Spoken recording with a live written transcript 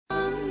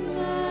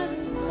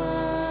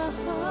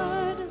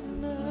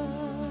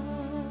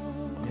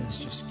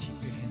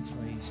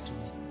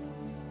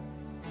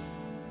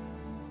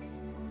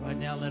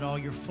Now let all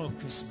your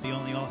focus be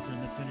on the author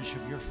and the finisher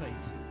of your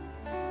faith.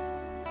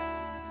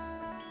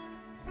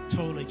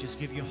 Totally just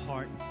give your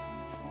heart,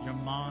 your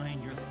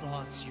mind, your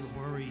thoughts, your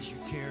worries, your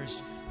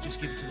cares.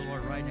 Just give it to the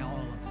Lord right now,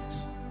 all of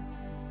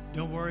it.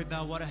 Don't worry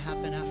about what will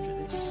happen after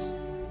this.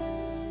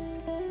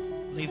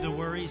 Leave the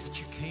worries that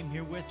you came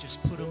here with.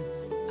 Just put them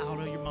out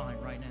of your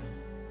mind right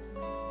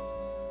now.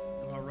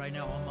 Lord, right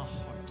now, all my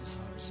heart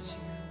desires is you.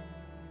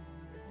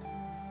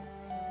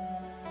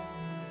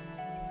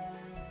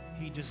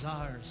 He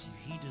desires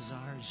you. He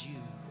desires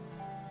you.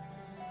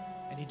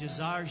 And he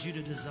desires you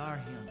to desire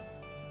him,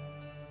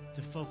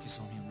 to focus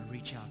on him, to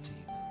reach out to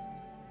him.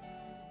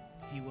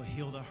 He will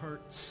heal the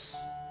hurts.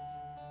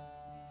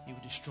 He will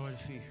destroy the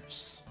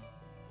fears.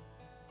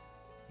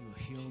 He will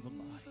heal the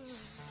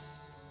bodies.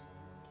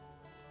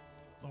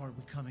 Lord,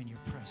 we come in your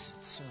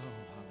presence. Oh,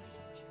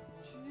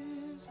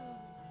 hallelujah.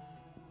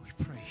 We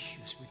praise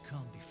you as we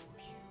come before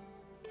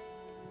you.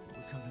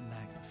 We come to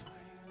magnify you.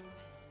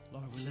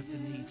 Lord, we lift the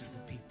needs of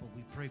the people.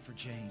 We pray for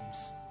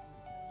James.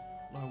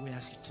 Lord, we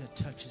ask you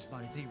to touch his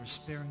body. They were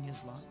sparing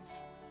his life.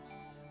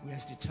 We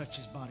ask you to touch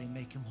his body,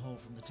 make him whole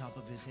from the top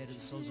of his head to the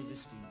soles of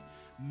his feet.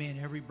 Mend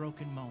every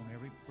broken bone,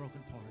 every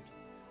broken part,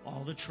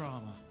 all the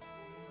trauma.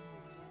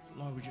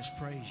 Lord, we just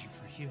praise you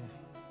for healing.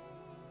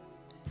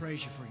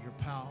 Praise you for your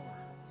power.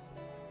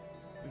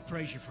 We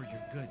praise you for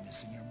your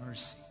goodness and your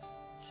mercy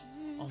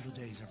all the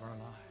days of our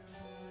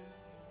life.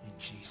 In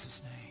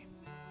Jesus' name.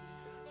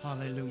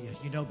 Hallelujah.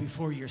 You know,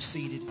 before you're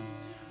seated,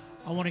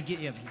 I want to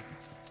give you,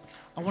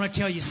 I want to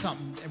tell you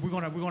something. And we're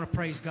going to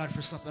praise God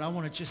for something. I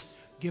want to just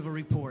give a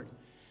report.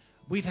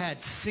 We've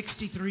had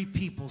 63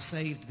 people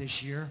saved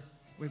this year.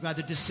 We've got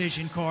the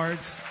decision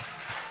cards.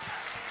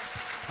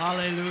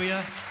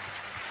 Hallelujah.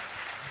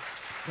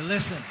 But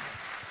listen,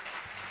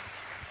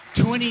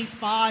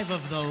 25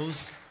 of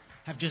those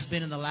have just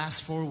been in the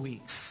last 4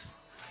 weeks.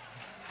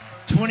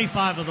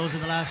 25 of those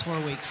in the last 4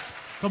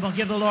 weeks. Come on,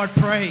 give the Lord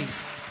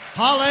praise.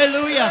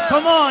 Hallelujah.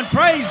 Come on,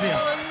 praise him.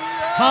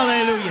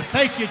 Hallelujah.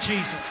 Thank you,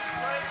 Jesus.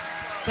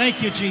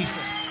 Thank you,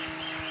 Jesus.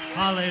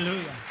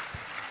 Hallelujah.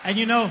 And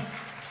you know,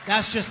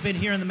 that's just been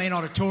here in the main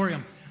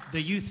auditorium.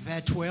 The youth have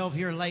had 12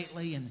 here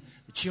lately, and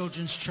the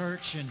children's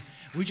church, and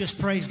we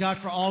just praise God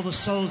for all the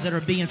souls that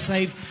are being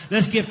saved.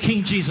 Let's give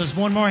King Jesus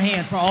one more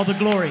hand for all the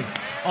glory.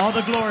 All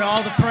the glory,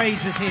 all the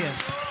praise is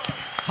his.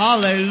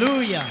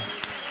 Hallelujah.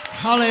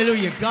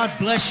 Hallelujah. God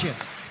bless you.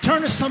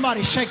 Turn to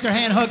somebody, shake their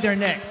hand, hug their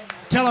neck.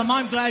 Tell them,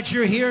 I'm glad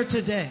you're here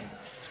today.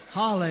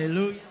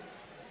 Hallelujah.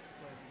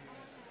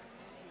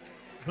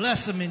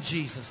 Bless them in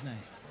Jesus' name.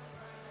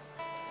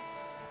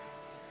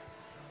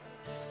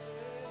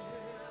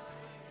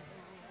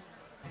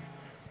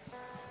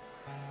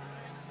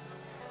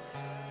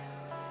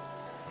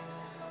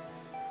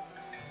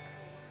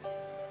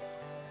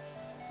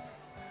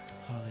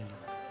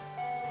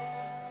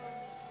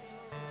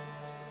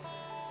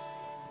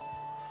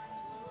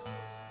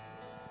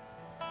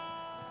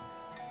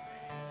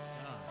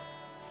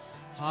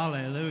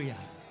 Hallelujah.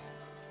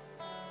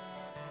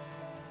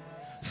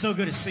 So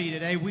good to see you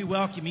today. We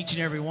welcome each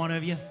and every one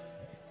of you.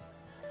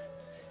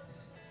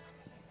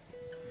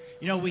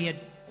 You know,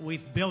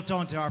 we've built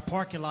onto our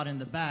parking lot in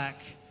the back,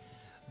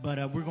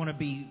 but we're going to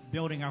be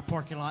building our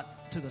parking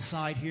lot to the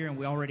side here, and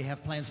we already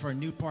have plans for a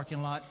new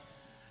parking lot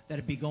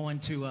that'll be going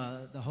to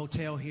the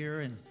hotel here.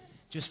 And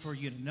just for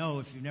you to know,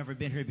 if you've never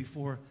been here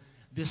before,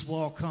 this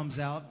wall comes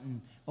out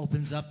and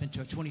opens up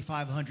into a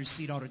 2,500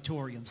 seat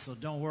auditorium. So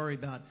don't worry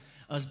about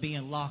us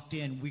being locked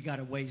in. We got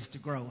a ways to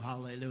grow.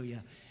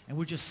 Hallelujah. And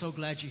we're just so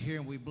glad you're here,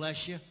 and we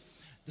bless you.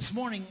 This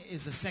morning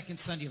is the second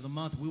Sunday of the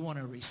month. We want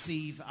to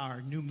receive our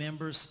new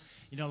members.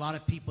 You know, a lot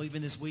of people,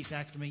 even this week,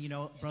 asked me, you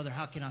know, brother,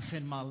 how can I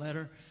send my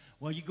letter?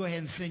 Well, you go ahead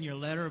and send your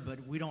letter, but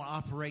we don't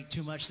operate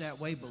too much that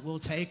way, but we'll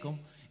take them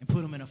and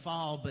put them in a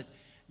file. But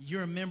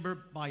you're a member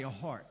by your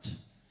heart.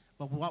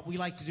 But what we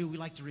like to do, we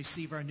like to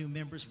receive our new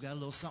members. We've got a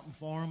little something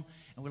for them,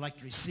 and we like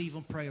to receive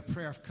them, pray a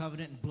prayer of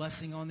covenant and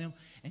blessing on them,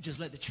 and just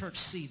let the church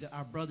see that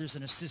our brothers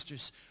and our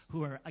sisters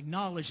who are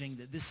acknowledging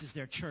that this is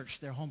their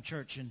church, their home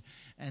church, and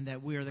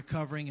that we are the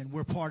covering, and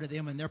we're part of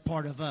them, and they're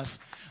part of us.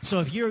 So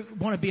if you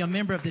want to be a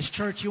member of this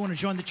church, you want to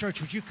join the church,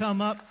 would you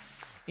come up?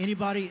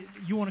 Anybody,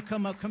 you want to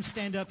come up, come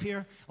stand up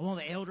here. I want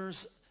the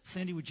elders.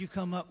 Cindy, would you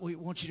come up? We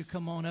want you to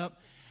come on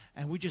up,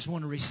 and we just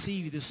want to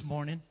receive you this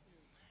morning.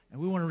 And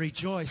we want to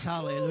rejoice.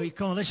 Hallelujah.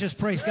 Come on, let's just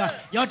praise God.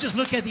 Y'all just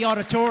look at the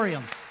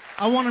auditorium.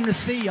 I want them to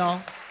see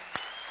y'all.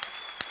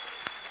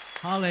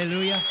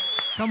 Hallelujah.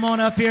 Come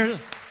on up here.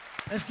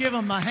 Let's give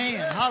them a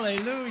hand.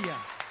 Hallelujah.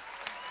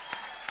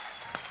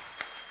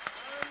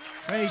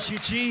 Praise you,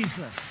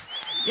 Jesus.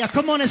 Yeah,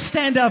 come on and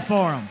stand up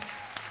for them.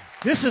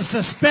 This is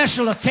a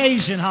special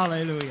occasion.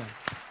 Hallelujah.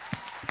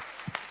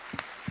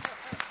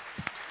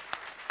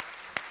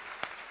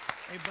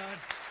 Hey,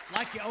 bud.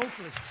 Like your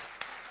Oakless.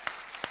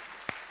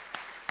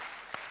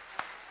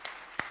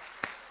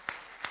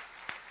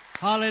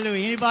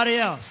 Hallelujah. Anybody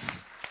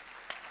else?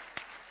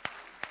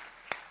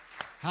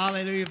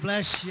 Hallelujah.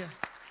 Bless you.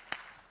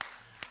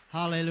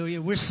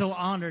 Hallelujah. We're so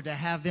honored to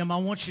have them. I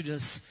want you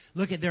to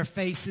look at their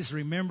faces,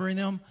 remembering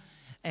them.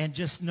 and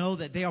just know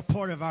that they are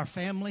part of our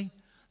family,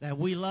 that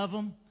we love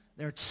them.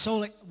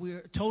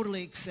 We're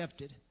totally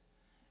accepted.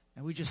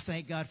 And we just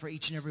thank God for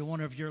each and every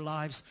one of your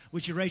lives.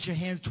 Would you raise your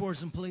hands towards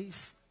them,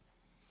 please?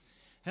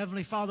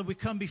 Heavenly Father, we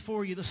come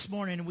before you this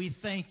morning and we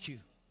thank you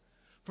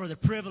for the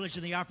privilege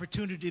and the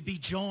opportunity to be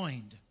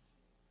joined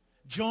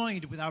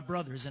with our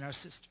brothers and our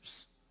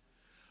sisters.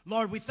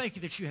 Lord, we thank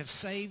you that you have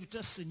saved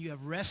us and you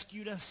have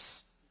rescued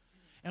us.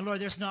 And Lord,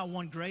 there's not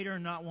one greater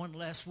and not one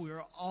less. We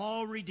are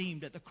all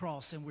redeemed at the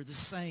cross, and we're the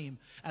same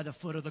at the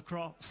foot of the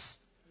cross.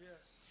 Yes.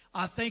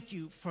 I thank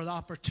you for the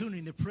opportunity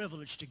and the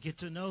privilege to get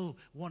to know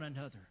one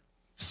another,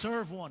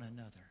 serve one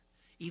another,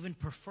 even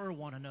prefer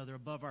one another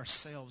above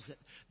ourselves, that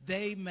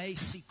they may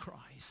see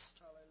Christ.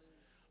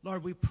 Hallelujah.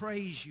 Lord, we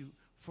praise you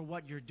for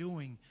what you're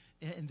doing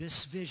in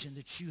this vision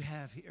that you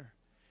have here.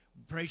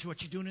 We praise you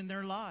what you're doing in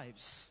their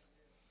lives.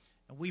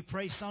 And we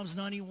pray Psalms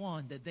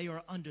 91 that they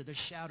are under the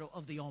shadow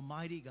of the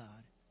Almighty God,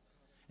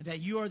 and that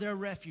you are their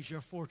refuge,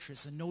 their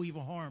fortress, and no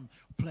evil harm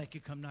or plague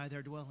can come nigh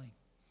their dwelling.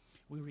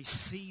 We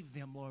receive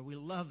them, Lord. We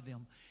love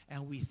them,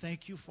 and we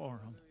thank you for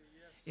them.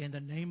 In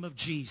the name of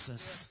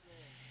Jesus.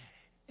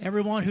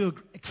 Everyone who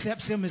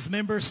accepts him as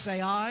members,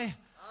 say aye.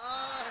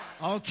 Aye.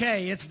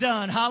 Okay, it's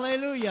done.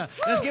 Hallelujah.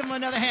 Woo! Let's give him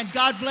another hand.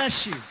 God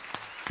bless you.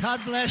 God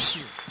bless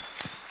you.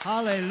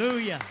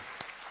 Hallelujah.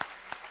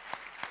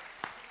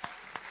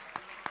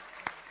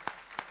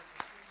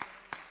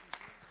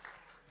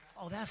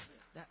 Oh, that's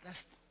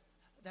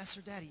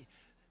her daddy.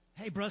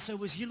 Hey, bro, so it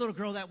was your little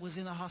girl that was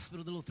in the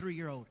hospital, the little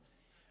 3-year-old.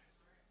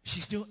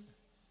 She's doing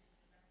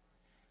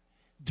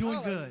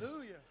good.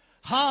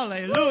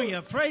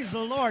 Hallelujah. Praise the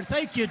Lord.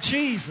 Thank you,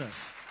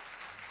 Jesus.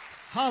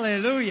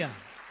 Hallelujah.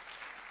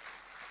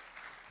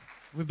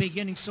 We're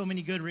beginning so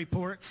many good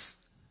reports.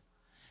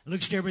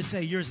 Look at everybody,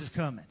 say, yours is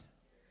coming.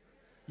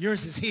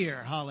 Yours is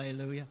here.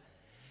 Hallelujah.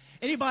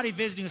 Anybody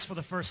visiting us for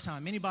the first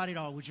time? Anybody at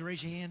all? Would you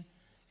raise your hand?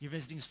 You're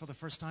visiting us for the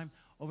first time.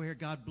 Over here,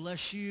 God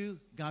bless you.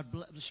 God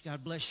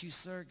bless you,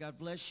 sir. God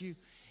bless you.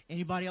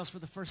 Anybody else for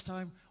the first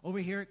time? Over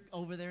here,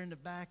 over there in the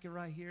back,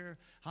 right here.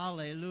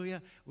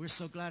 Hallelujah. We're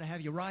so glad to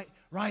have you right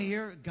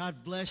here.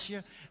 God bless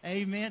you.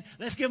 Amen.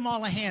 Let's give them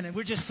all a hand, and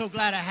we're just so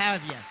glad to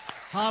have you.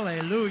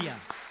 Hallelujah.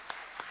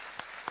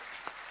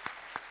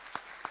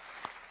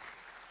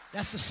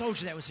 That's the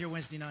soldier that was here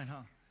Wednesday night,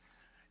 huh?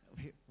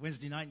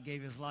 Wednesday night and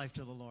gave his life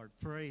to the Lord.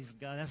 Praise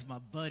God. That's my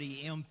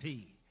buddy,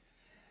 MP.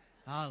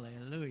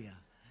 Hallelujah.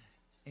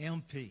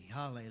 MP.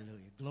 Hallelujah.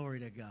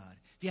 Glory to God.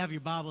 If you have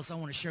your Bibles, I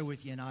want to share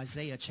with you in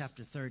Isaiah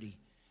chapter 30,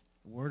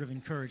 a word of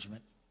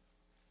encouragement.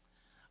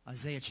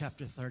 Isaiah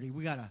chapter 30.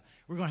 We're going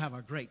to have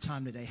a great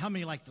time today. How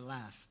many like to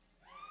laugh?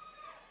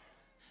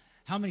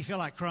 How many feel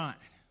like crying?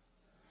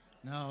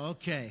 No?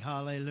 Okay.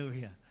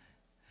 Hallelujah.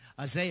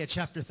 Isaiah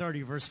chapter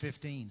 30, verse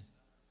 15.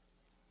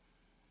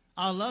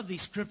 I love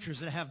these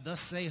scriptures that have thus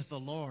saith the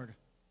Lord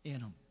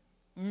in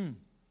them.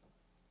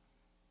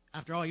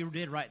 After all, you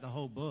did write the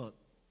whole book.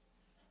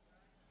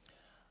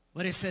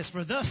 But it says,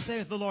 for thus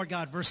saith the Lord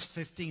God, verse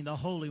 15, the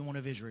Holy One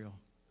of Israel.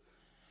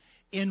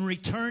 In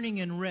returning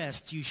and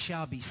rest you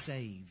shall be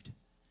saved,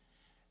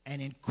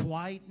 and in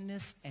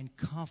quietness and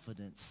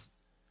confidence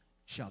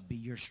shall be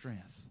your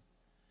strength.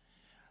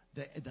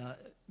 The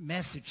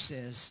message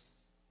says,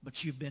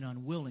 but you've been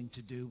unwilling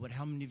to do. But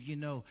how many of you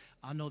know,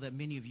 I know that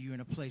many of you are in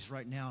a place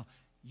right now,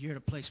 you're at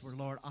a place where,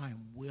 Lord, I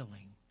am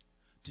willing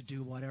to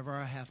do whatever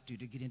I have to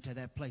get into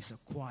that place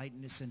of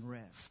quietness and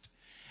rest.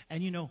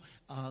 And you know,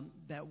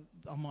 that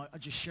I'm going to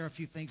just share a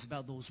few things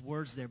about those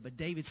words there. But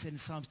David said in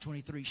Psalms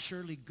 23,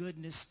 surely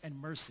goodness and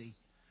mercy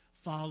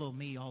follow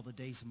me all the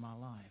days of my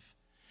life.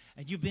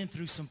 And you've been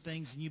through some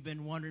things and you've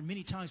been wondering.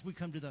 Many times we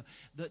come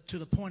to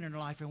the point in our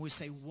life and we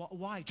say,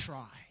 why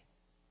try?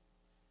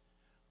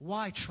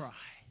 Why try?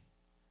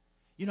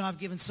 You know, I've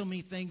given so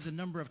many things a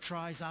number of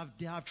tries.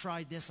 I've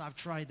tried this, I've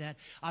tried that.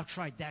 I've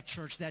tried that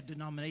church, that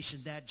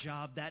denomination, that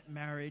job, that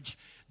marriage,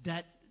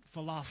 that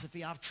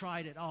philosophy. I've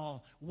tried it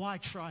all. Why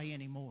try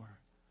anymore?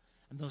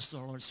 And those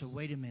Lord said,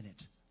 wait a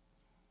minute.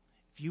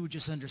 If you would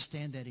just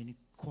understand that in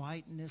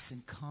quietness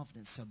and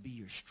confidence shall be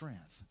your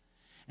strength.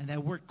 And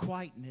that word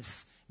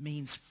quietness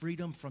means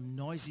freedom from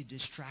noisy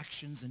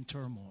distractions and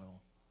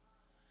turmoil.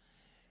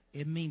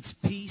 It means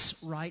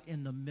peace right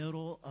in the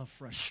middle of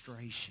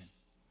frustration.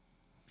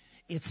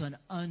 It's an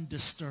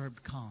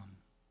undisturbed calm.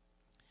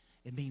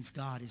 It means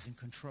God is in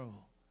control.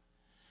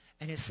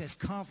 And it says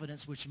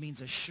confidence, which means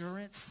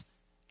assurance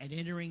and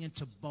entering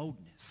into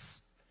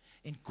boldness.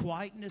 In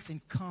quietness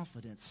and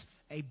confidence,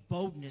 a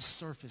boldness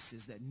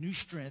surfaces, that new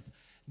strength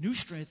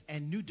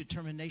and new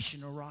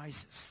determination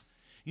arises.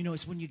 You know,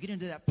 it's when you get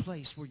into that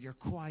place where you're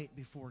quiet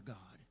before God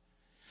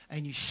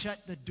and you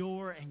shut the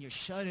door and you're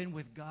shut in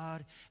with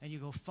God and you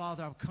go,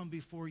 Father, I've come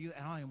before you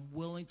and I am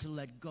willing to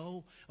let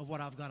go of what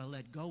I've got to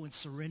let go and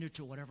surrender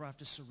to whatever I have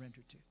to surrender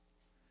to.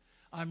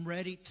 I'm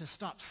ready to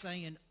stop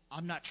saying,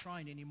 I'm not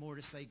trying anymore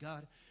to say,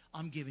 God,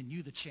 I'm giving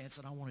you the chance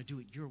and I want to do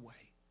it your way.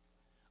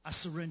 I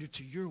surrender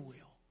to your will.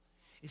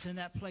 It's in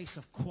that place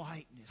of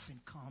quietness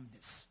and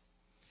calmness.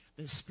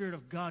 The Spirit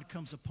of God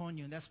comes upon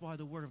you. And that's why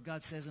the Word of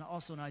God says, and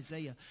also in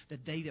Isaiah,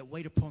 that they that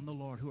wait upon the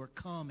Lord, who are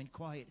calm and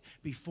quiet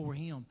before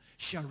him,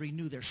 shall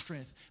renew their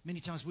strength. Many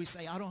times we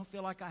say, I don't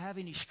feel like I have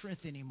any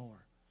strength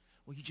anymore.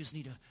 Well, you just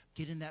need to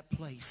get in that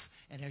place.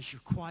 And as you're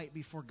quiet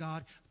before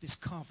God, this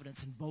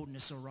confidence and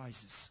boldness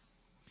arises.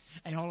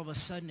 And all of a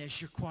sudden,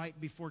 as you're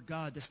quiet before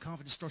God, this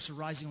confidence starts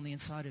arising on the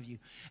inside of you.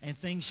 And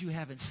things you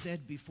haven't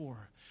said before.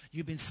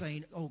 You've been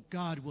saying, oh,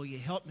 God, will you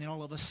help me? And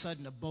all of a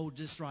sudden, a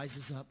boldness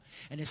rises up.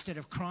 And instead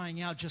of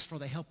crying out just for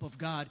the help of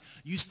God,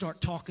 you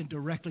start talking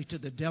directly to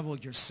the devil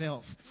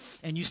yourself.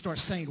 And you start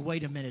saying,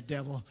 wait a minute,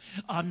 devil.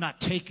 I'm not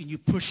taking you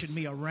pushing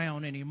me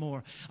around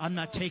anymore. I'm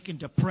not taking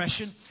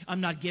depression. I'm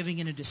not giving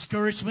in a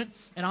discouragement.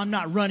 And I'm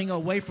not running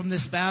away from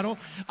this battle.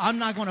 I'm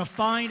not going to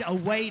find a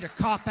way to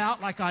cop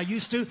out like I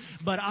used to.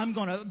 But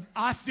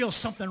I feel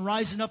something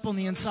rising up on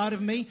the inside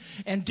of me.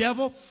 And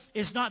devil,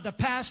 it's not the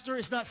pastor.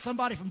 It's not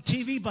somebody from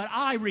TV. But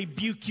I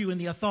rebuke you in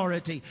the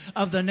authority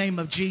of the name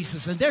of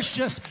Jesus. And there's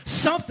just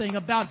something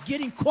about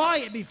getting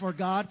quiet before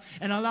God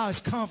and allow his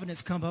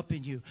confidence come up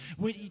in you.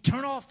 When you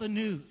turn off the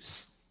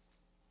news,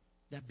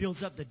 that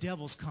builds up the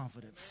devil's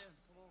confidence.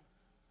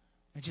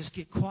 And just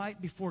get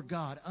quiet before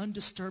God,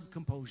 undisturbed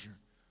composure,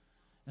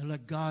 and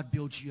let God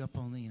build you up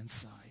on the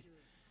inside.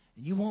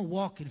 And you won't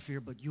walk in fear,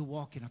 but you'll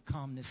walk in a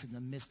calmness in the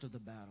midst of the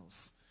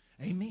battles.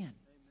 Amen.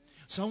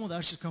 So I want the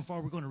ushers to come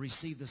forward. We're going to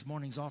receive this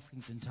morning's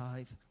offerings and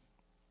tithe.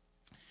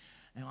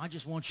 And I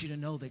just want you to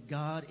know that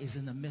God is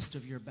in the midst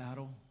of your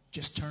battle.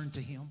 Just turn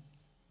to him.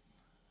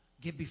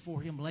 Get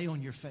before him. Lay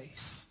on your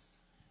face.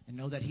 And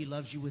know that he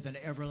loves you with an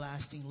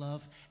everlasting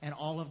love. And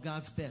all of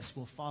God's best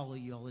will follow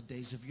you all the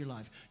days of your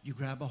life. You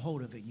grab a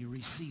hold of it and you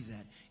receive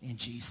that in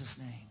Jesus'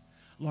 name.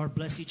 Lord,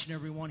 bless each and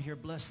every one here.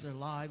 Bless their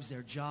lives,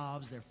 their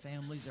jobs, their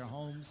families, their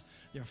homes,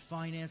 their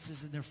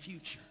finances, and their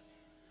future.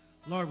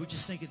 Lord, we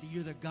just think that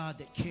you're the God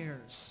that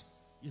cares.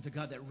 You're the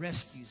God that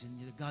rescues, and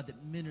you're the God that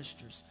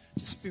ministers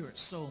to spirit,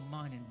 soul,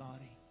 mind, and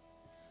body.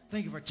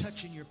 Thank you for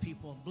touching your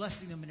people and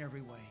blessing them in every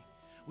way.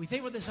 We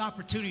thank you for this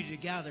opportunity to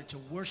gather to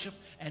worship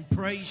and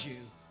praise you.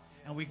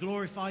 And we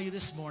glorify you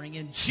this morning.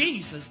 In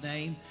Jesus'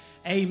 name,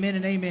 amen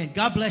and amen.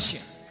 God bless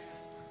you.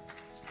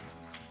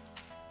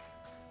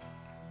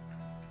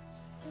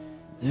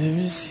 There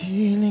is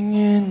healing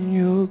in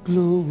your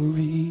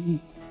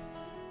glory.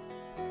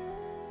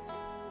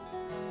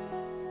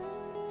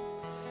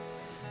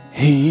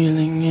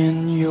 Healing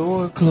in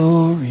your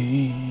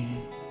glory.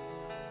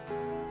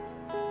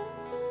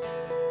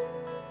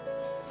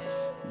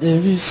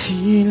 There is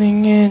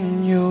healing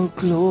in your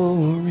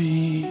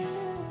glory.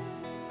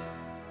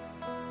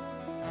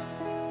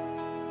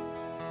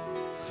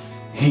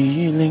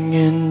 Healing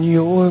in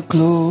your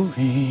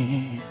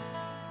glory.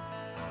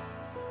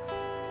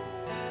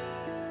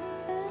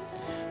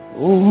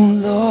 Oh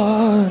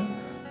Lord,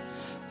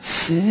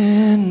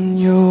 send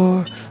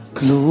your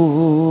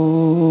glory.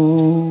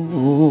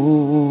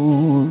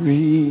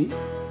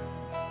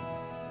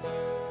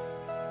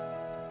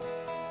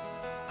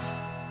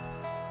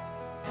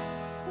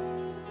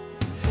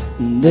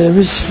 There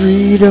is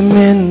freedom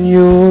in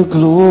your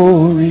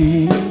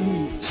glory.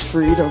 It's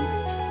freedom.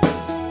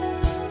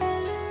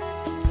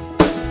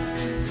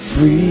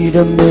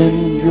 Freedom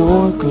in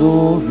your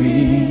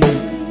glory.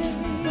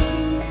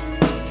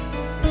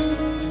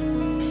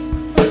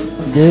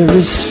 There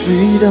is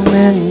freedom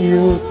in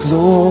your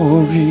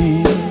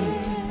glory.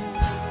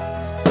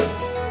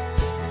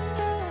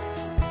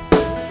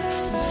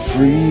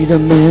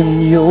 Freedom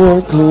in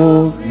your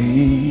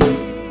glory.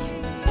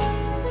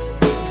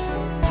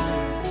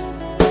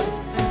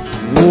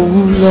 Oh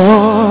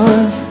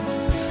Lord,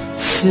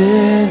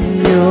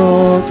 send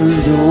your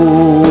glory.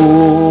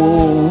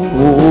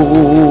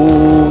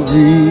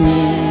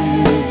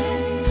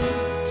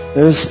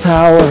 There's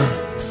power.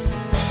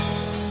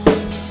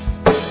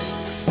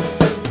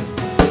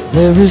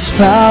 There is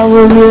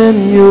power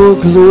in your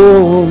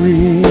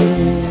glory.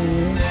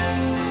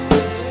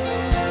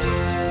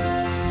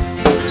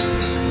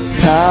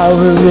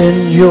 Power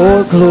in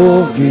your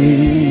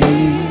glory.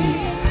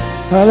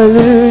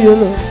 Hallelujah,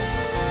 Lord.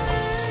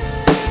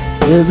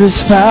 There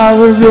is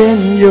power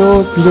in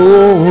your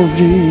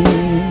glory.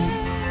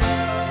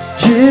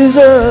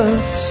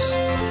 Jesus.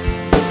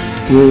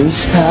 There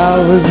is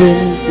power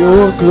in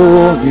your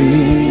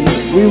glory.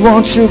 We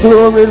want your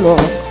glory,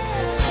 Lord.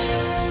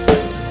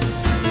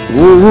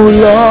 Oh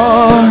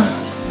Lord,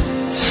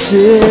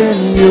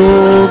 send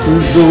your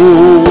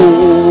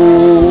glory.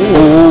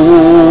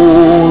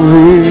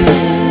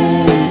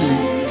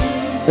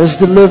 There's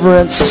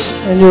deliverance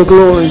in your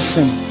glory,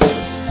 sing.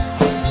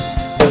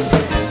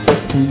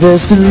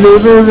 There's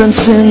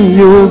deliverance in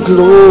your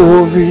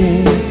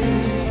glory.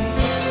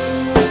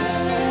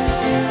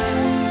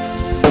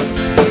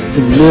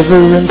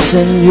 Deliverance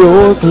in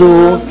your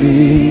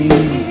glory.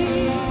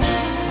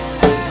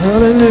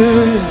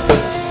 Hallelujah.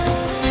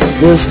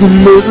 There's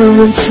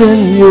deliverance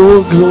in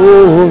your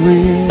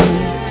glory.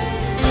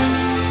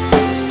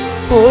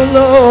 Oh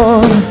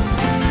Lord,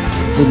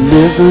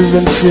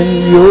 deliverance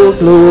in your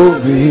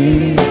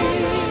glory.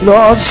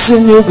 Lord,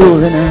 send your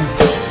glory now.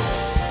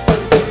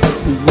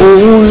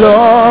 Oh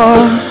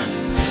Lord,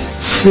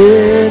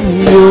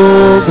 send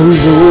your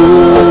glory.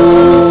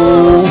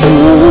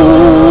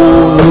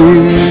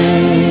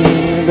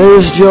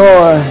 There's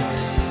joy.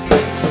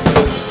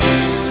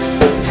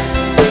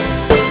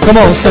 Come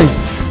on, sing.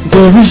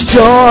 There is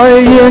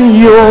joy in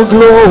your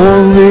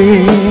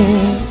glory.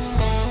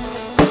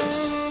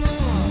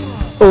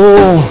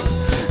 Oh,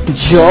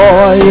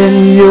 joy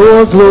in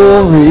your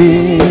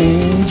glory.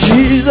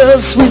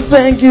 Jesus, we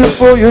thank you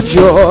for your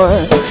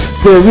joy.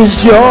 There is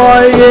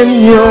joy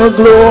in your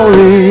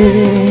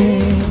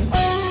glory.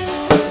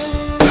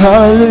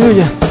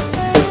 Hallelujah.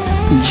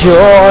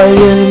 Joy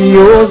in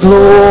your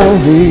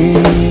glory.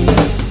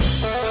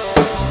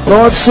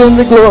 Lord, send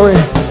the glory.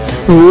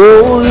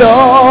 Oh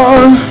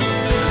Lord,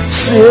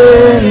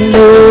 send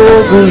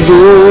your glory.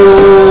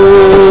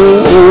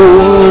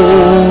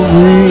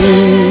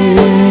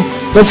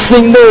 Let's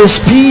sing, there is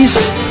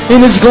peace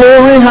in his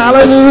glory.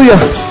 Hallelujah.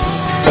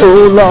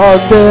 Oh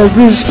Lord, there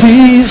is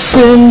peace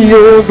in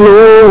your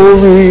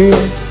glory.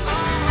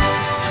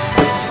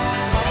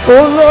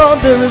 Oh Lord,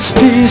 there is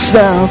peace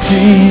now,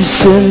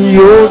 peace in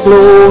your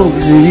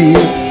glory.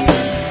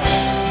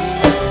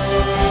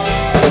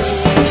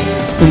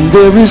 And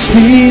there is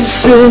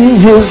peace in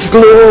his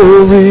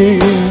glory.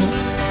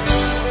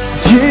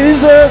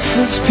 Jesus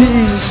is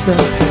peace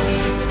now,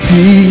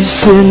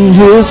 peace in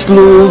his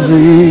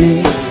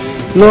glory.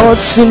 Lord,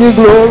 send your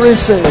glory,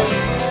 say.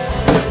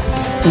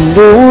 And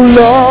oh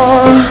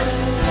Lord,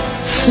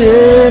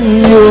 send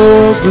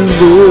your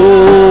glory.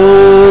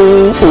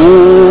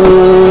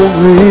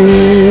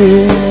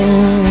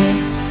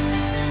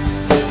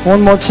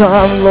 One more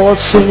time, Lord,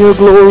 send your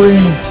glory.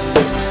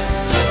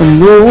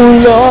 And oh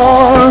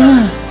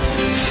Lord,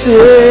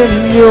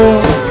 send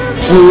your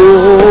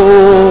glory.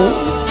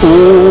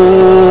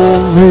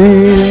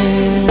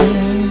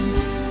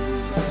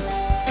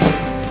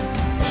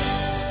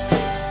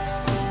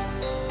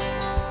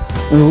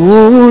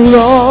 Oh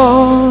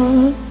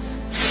Lord,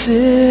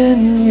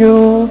 send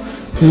your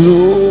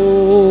glory.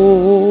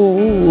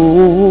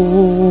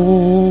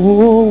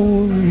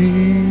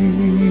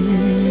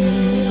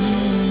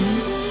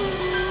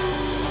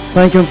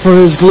 Thank him for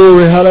his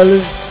glory.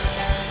 Hallelujah.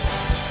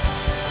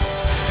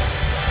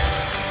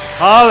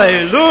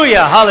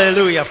 Hallelujah,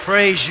 hallelujah.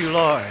 Praise you,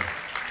 Lord.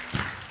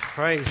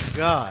 Praise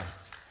God.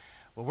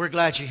 Well, we're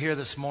glad you're here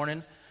this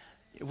morning.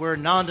 We're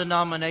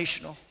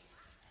non-denominational,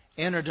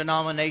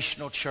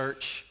 interdenominational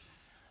church.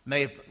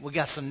 We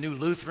got some new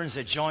Lutherans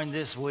that joined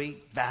this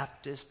week,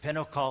 Baptist,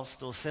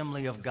 Pentecostal,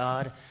 Assembly of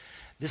God.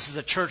 This is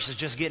a church that's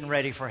just getting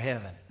ready for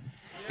heaven.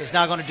 It's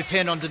not going to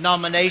depend on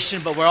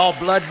denomination, but we're all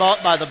blood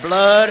bought by the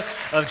blood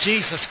of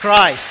Jesus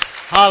Christ.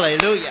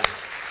 Hallelujah.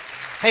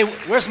 Hey,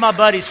 where's my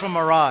buddies from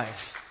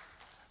Arise?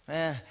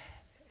 Man,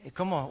 hey,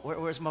 come on.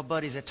 Where's my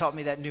buddies that taught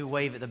me that new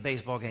wave at the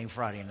baseball game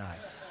Friday night?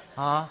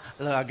 Huh?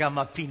 Look, I got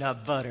my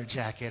peanut butter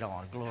jacket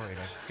on. Glory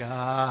to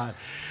God.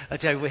 I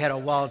tell you, we had a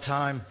wild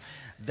time.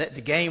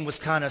 The game was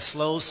kind of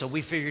slow, so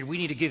we figured we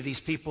need to give these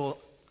people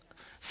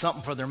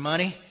something for their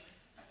money.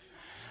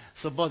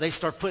 So, boy, they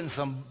start putting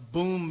some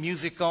boom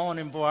music on,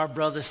 and, boy, our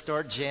brothers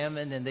start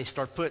jamming, and they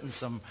start putting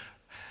some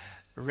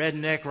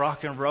redneck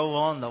rock and roll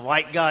on. The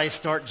white guys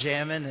start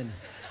jamming, and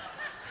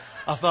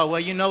I thought, well,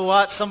 you know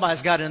what?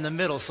 Somebody's got it in the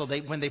middle. So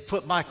when they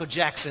put Michael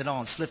Jackson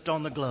on, slipped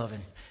on the glove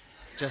and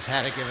just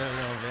had to give it a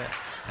little bit.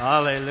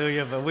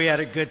 Hallelujah. But we had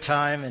a good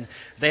time, and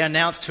they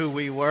announced who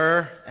we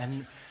were,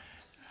 and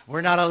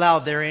we're not allowed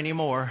there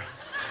anymore.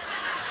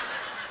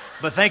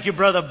 But thank you,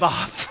 Brother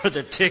Bob, for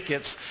the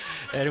tickets,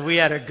 and we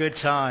had a good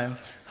time.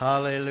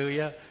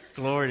 Hallelujah.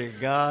 Glory to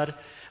God.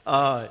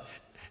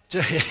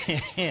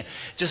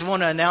 Just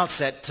want to announce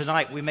that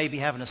tonight we may be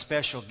having a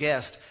special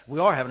guest. We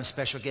are having a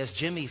special guest,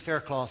 Jimmy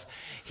Faircloth.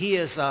 He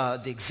is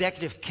the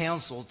executive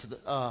counsel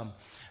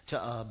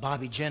to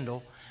Bobby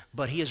Jindal,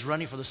 but he is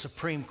running for the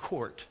Supreme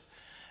Court.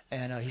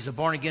 And he's a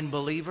born-again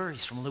believer.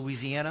 He's from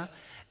Louisiana.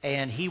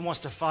 And he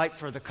wants to fight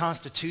for the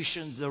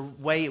Constitution the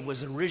way it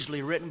was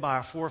originally written by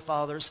our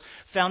forefathers,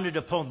 founded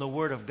upon the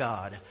Word of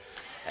God.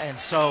 And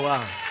so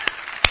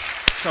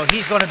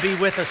he's going to be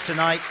with us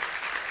tonight.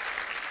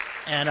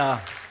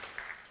 And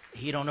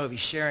he don't know if he's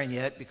sharing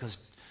yet,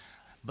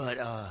 and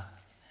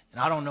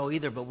I don't know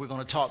either, but we're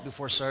going to talk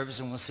before service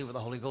and we'll see what the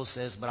Holy Ghost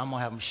says. But I'm going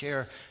to have him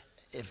share,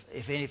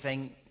 if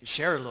anything,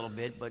 share a little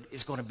bit, but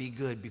it's going to be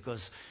good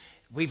because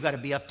we've got to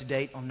be up to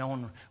date on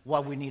knowing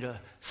what we need to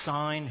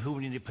sign, who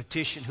we need to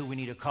petition, who we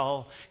need to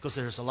call, because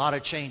there's a lot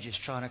of changes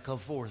trying to come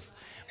forth.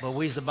 But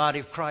we as the body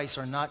of Christ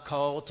are not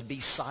called to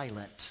be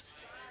silent.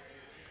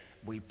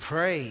 We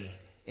pray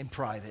in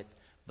private,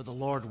 but the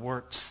Lord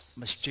works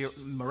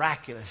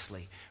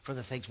miraculously for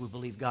the things we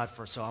believe God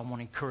for. So I want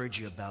to encourage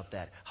you about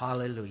that.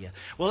 Hallelujah.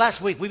 Well,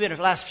 we've been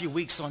the last few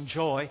weeks on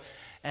joy,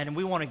 and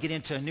we want to get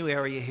into a new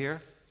area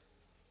here.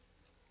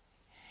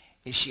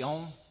 Is she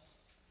on?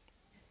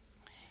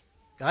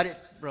 Got it,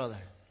 brother?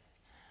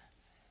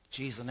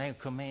 Jesus' name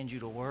command you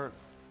to work.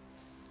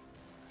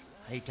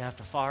 Hate to have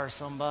to fire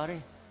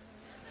somebody.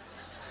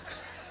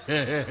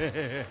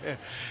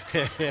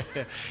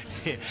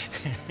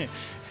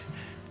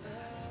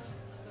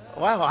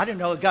 Wow, I didn't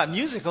know it got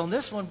music on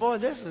this one. Boy,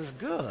 this is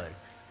good.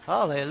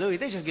 Hallelujah.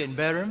 They're just getting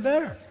better and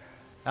better.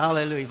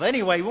 Hallelujah. But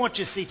anyway, we want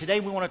you to see, today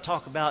we want to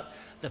talk about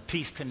the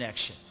peace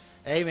connection.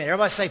 Amen.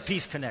 Everybody say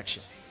peace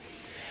connection.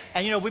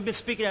 And you know, we've been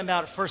speaking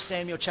about 1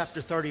 Samuel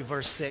chapter 30,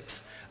 verse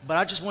 6. But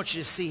I just want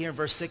you to see here in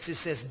verse 6, it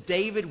says,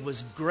 David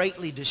was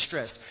greatly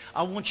distressed.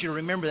 I want you to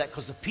remember that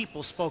because the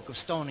people spoke of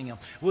stoning him.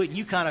 Wouldn't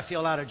you kind of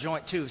feel out of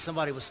joint too? If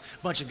somebody was,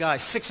 a bunch of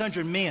guys,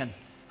 600 men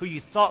who you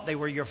thought they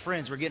were your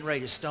friends were getting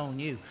ready to stone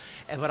you.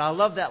 But I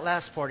love that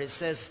last part. It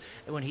says,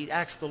 when he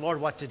asked the Lord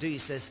what to do, he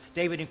says,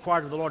 David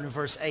inquired of the Lord in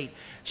verse 8,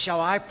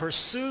 shall I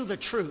pursue the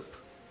troop?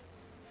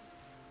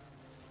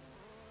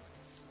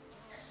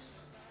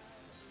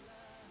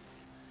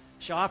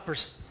 Shall I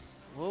pursue?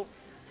 Whoa.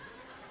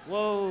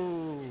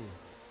 Whoa.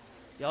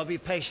 Y'all be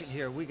patient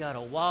here. We got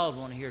a wild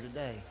one here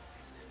today.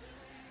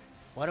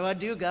 What do I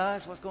do,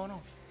 guys? What's going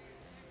on?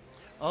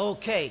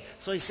 Okay.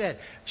 So he said,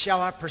 shall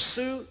I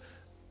pursue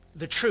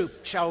the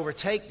troop? Shall I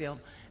overtake them?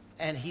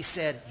 And he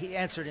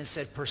answered and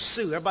said,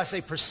 pursue. Everybody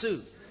say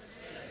pursue.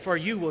 For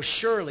you will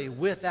surely,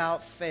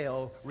 without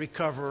fail,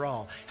 recover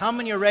all. How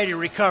many are ready to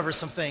recover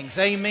some things?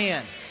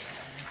 Amen.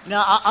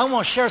 Now, I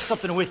want to share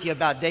something with you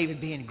about David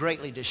being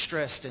greatly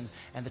distressed and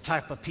the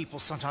type of people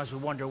sometimes we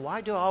wonder, why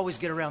do I always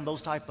get around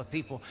those type of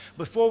people?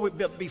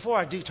 Before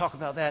I do talk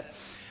about that,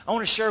 I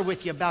want to share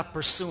with you about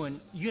pursuing.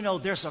 You know,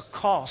 there's a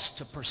cost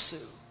to pursue.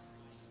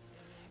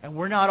 And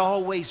we're not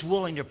always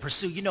willing to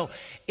pursue. You know,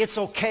 it's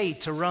okay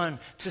to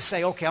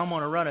say, okay, I'm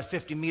going to run a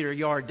 50-meter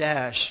yard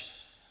dash.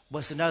 But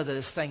it's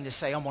another thing to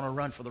say, I'm going to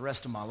run for the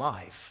rest of my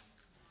life.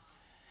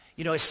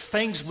 You know, it's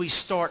things we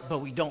start, but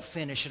we don't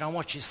finish. And I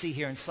want you to see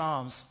here in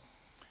Psalms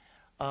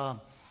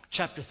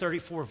chapter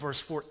 34, verse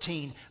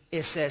 14,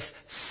 it says,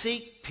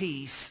 seek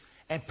peace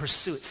and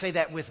pursue it. Say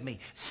that with me.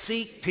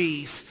 Seek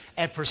peace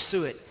and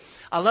pursue it.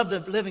 I love the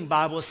Living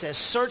Bible. It says,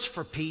 search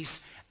for peace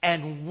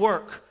and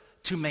work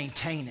to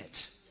maintain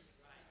it.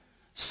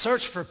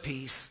 Search for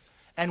peace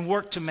and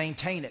work to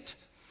maintain it.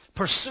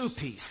 Pursue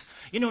peace.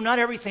 You know, not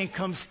everything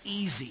comes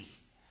easy.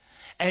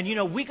 And, you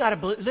know, we got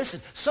to, listen,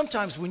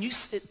 sometimes when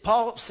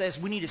Paul says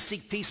we need to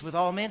seek peace with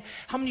all men,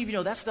 how many of you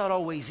know that's not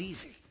always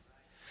easy?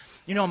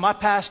 You know, my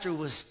pastor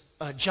was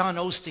John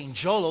Osteen.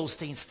 Joel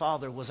Osteen's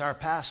father was our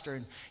pastor,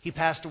 and he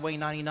passed away in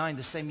 99,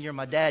 the same year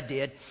my dad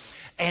did.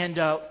 And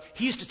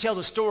he used to tell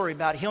the story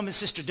about him and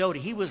Sister Dodie.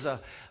 He was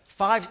a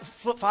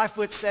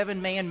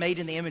 5'7" man made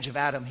in the image of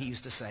Adam, he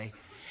used to say.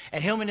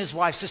 And him and his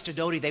wife, Sister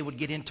Dodie, they would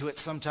get into it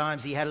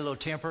sometimes. He had a little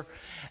temper.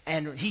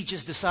 And he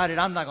just decided,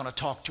 I'm not going to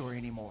talk to her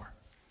anymore.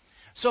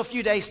 So a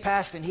few days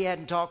passed, and he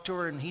hadn't talked to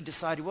her, and he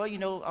decided, well, you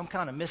know, I'm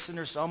kind of missing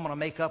her, so I'm going to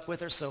make up with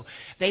her. So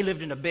they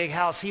lived in a big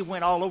house. He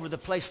went all over the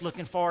place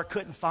looking for her,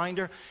 couldn't find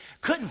her.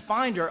 Couldn't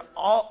find her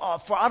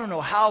for I don't know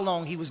how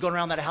long he was going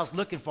around that house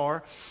looking for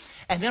her.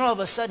 And then all of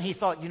a sudden he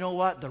thought, you know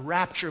what, the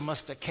rapture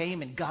must have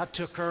came, and God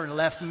took her and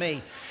left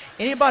me.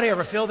 Anybody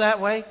ever feel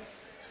that way?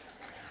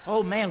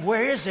 Oh, man,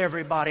 where is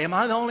everybody? Am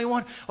I the only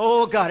one?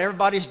 Oh, God,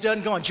 everybody's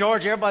done gone.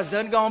 George, everybody's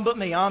done gone but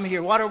me. I'm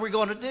here. What are we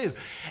going to do?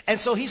 And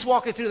so he's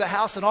walking through the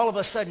house, and all of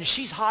a sudden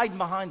she's hiding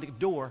behind the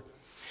door.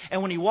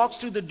 And when he walks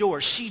through the door,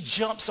 she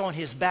jumps on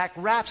his back,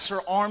 wraps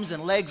her arms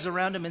and legs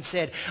around him and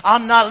said,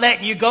 I'm not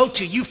letting you go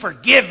till you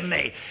forgive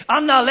me.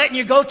 I'm not letting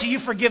you go till you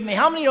forgive me.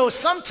 How many know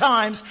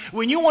sometimes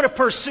when you want to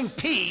pursue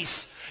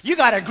peace, you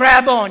got to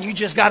grab on. You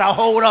just got to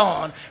hold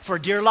on for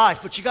dear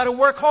life. But you got to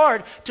work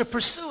hard to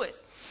pursue it.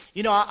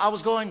 You know, I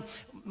was going,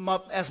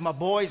 as my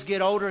boys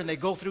get older and they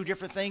go through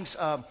different things,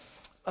 a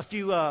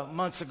few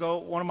months ago,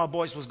 one of my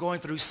boys was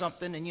going through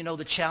something, and, you know,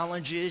 the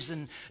challenges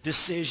and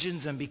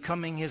decisions and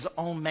becoming his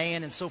own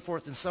man and so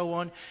forth and so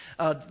on.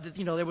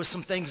 You know, there was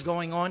some things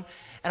going on.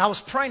 And I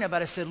was praying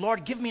about it. I said,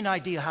 Lord, give me an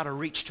idea how to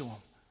reach to him.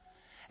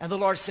 And the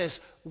Lord says,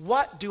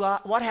 what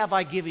have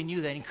I given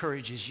you that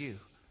encourages you?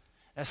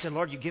 And I said,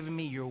 Lord, you've given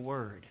me your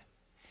word.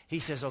 He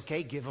says,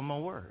 okay, give him a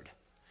word.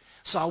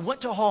 So I went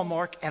to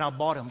Hallmark, and I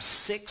bought him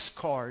 6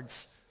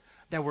 cards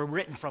that were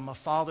written from a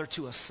father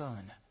to a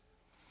son.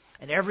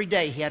 And every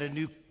day he had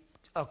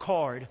a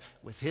card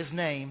with his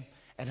name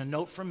and a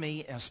note from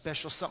me and a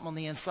special something on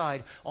the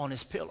inside on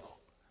his pillow.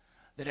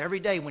 That every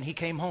day when he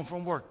came home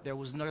from work, there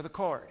was another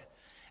card.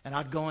 And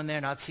I'd go in there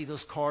and I'd see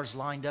those cards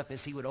lined up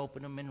as he would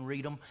open them and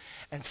read them.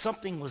 And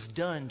something was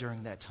done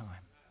during that time.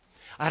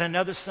 I had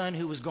another son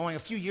who was a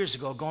few years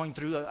ago, going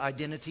through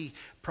identity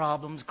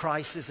problems,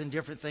 crisis, and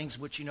different things,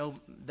 which, you know,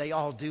 they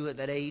all do at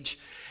that age.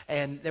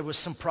 And there was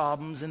some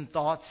problems and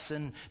thoughts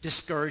and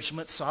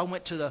discouragement. So I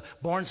went to the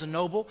Barnes &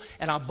 Noble,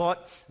 and I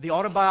bought the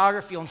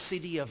autobiography on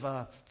CD of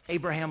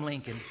Abraham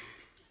Lincoln.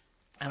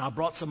 And I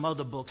brought some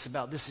other books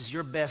about This Is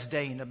Your Best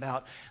Day, and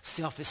about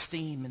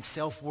self-esteem and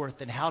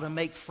self-worth and how to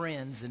make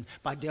friends, and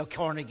by Dale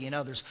Carnegie and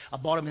others. I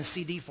bought them in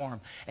CD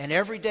form. And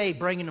every day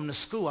bringing them to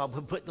school, I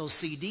would put those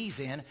CDs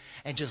in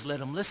and just let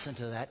them listen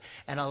to that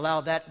and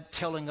allow that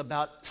telling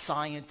about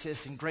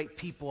scientists and great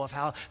people of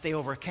how they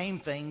overcame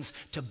things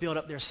to build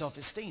up their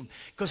self-esteem.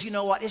 Because you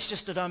know what? It's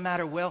just, it doesn't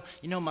matter, well,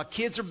 you know, my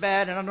kids are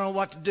bad and I don't know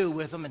what to do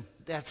with them, and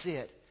that's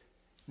it.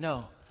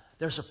 No,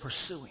 there's a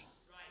pursuing.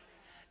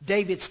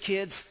 David's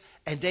kids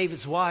and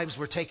David's wives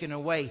were taken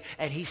away,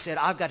 and he said,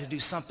 I've got to do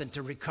something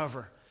to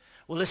recover.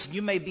 Well, listen,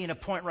 you may be in a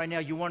point right now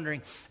you're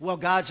wondering, well,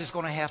 God's just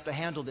going to have to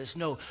handle this.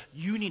 No,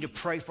 you need to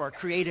pray for a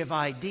creative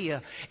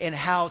idea and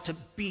how to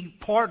be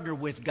partner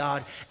with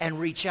God and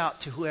reach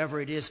out to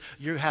whoever it is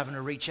you're having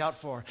to reach out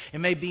for. It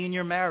may be in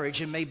your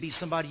marriage. It may be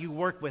somebody you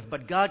work with.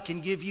 But God can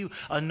give you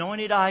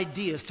anointed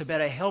ideas to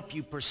better help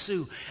you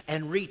pursue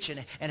and reach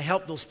and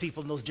help those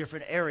people in those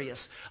different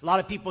areas. A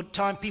lot of people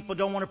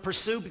don't want to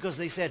pursue because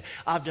they said,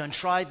 I've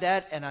tried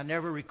that and I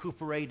never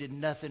recuperated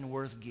nothing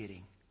worth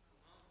getting.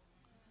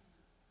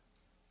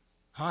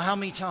 How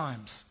many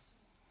times?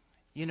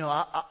 You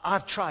know,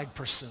 I've tried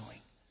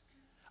pursuing.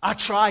 I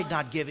tried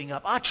not giving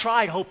up. I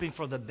tried hoping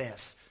for the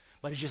best,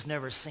 but it just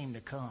never seemed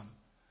to come.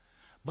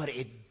 But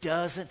it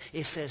doesn't.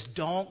 It says,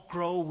 don't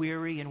grow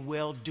weary in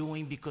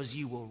well-doing because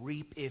you will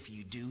reap if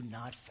you do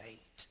not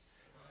faint.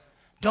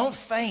 Don't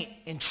faint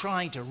in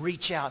trying to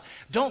reach out.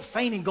 Don't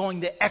faint in going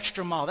the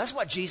extra mile. That's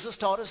what Jesus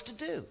taught us to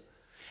do.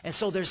 And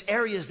so there's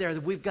areas there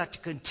that we've got to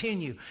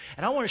continue.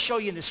 And I want to show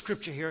you in the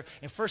scripture here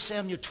in 1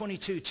 Samuel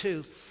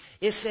 22:2.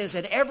 It says,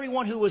 and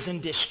everyone who was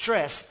in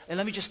distress, and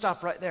let me just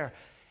stop right there.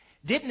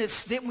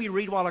 Didn't we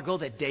read a while ago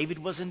that David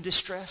was in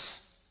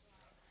distress?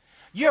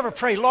 You ever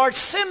pray, Lord,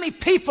 send me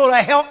people to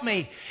help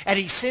me? And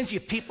he sends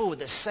you people with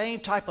the same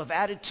type of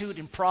attitude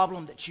and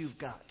problem that you've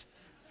got.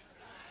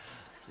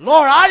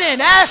 Lord, I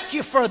didn't ask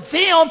you for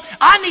them.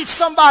 I need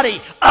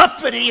somebody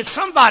uppity and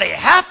somebody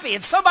happy,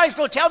 and somebody's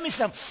going to tell me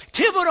some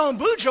Thibodeau and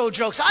Boudreaux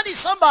jokes. I need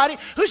somebody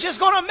who's just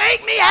going to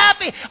make me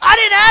happy. I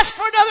didn't ask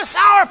for another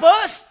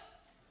sourpuss.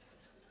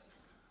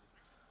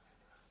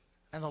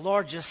 And the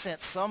Lord just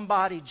sent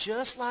somebody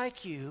just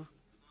like you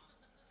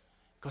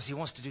because he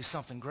wants to do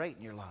something great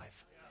in your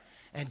life.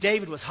 And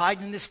David was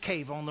hiding in this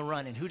cave on the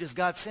run. And who does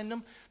God send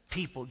him?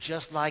 People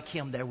just like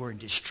him that were in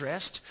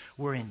distress,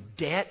 were in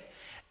debt,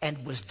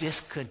 and was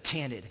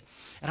discontented.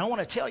 And I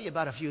want to tell you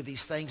about a few of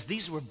these things.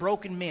 These were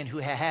broken men who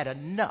had had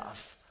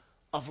enough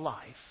of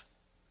life.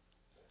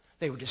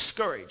 They were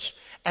discouraged.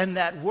 And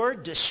that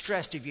word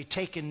distressed, if you're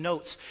taking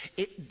notes,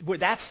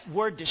 that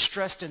word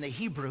distressed in the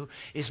Hebrew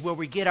is where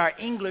we get our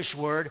English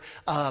word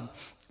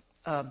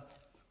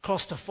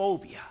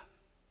claustrophobia.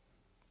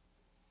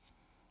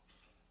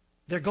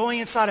 They're going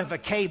inside of a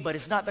cave, but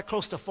it's not the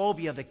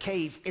claustrophobia of the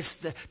cave. It's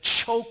the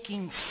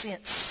choking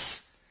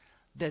sense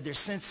that they're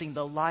sensing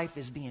the life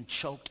is being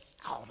choked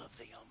out of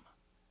them.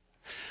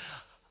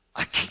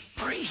 I can't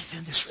breathe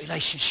in this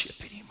relationship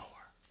anymore.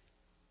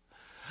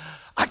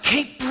 I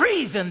can't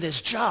breathe in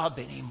this job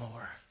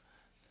anymore.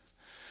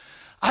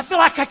 I feel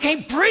like I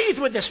can't breathe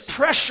with this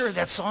pressure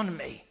that's on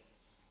me.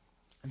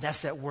 And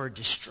that's that word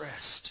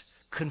distressed.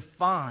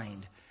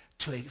 Confined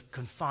to a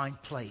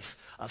confined place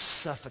of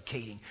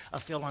suffocating,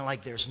 of feeling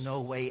like there's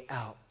no way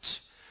out.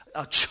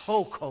 A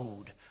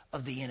chokehold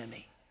of the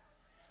enemy.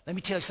 Let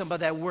me tell you something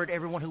about that word,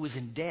 everyone who was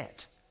in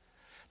debt.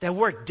 That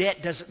word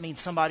debt doesn't mean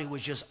somebody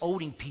was just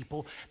owing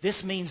people.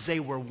 This means they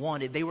were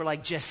wanted. They were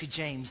like Jesse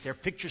James. Their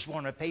pictures were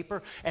on a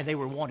paper, and they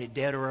were wanted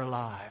dead or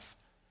alive.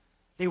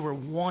 They were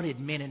wanted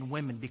men and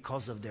women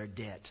because of their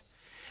debt.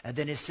 And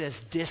then it says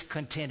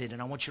discontented,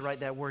 and I want you to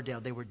write that word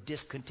down. They were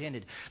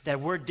discontented.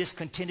 That word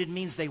discontented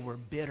means they were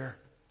bitter.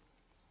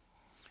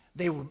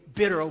 They were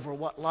bitter over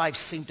what life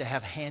seemed to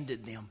have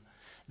handed them.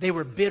 They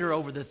were bitter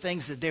over the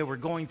things that they were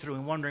going through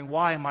and wondering,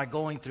 why am I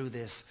going through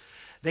this?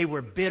 They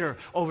were bitter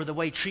over the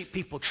way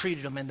people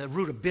treated them, and the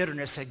root of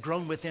bitterness had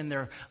grown within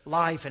their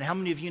life. And how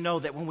many of you know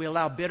that when we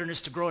allow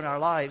bitterness to grow in our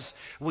lives,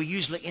 we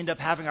usually end up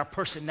having our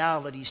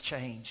personalities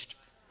changed?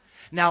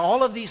 Now,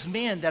 all of these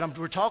men that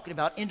we're talking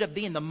about end up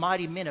being the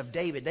mighty men of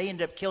David. They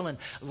end up killing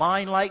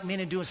lion-like men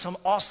and doing some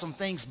awesome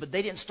things, but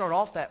they didn't start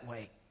off that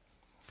way.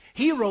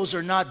 Heroes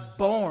are not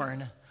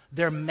born.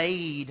 They're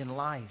made in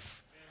life.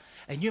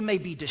 And you may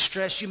be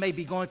distressed. You may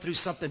be going through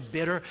something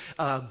bitter.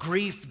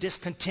 Grief,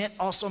 discontent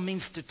also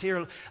means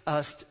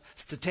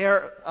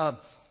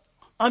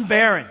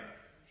unbearing.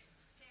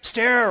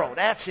 Sterile.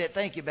 That's it.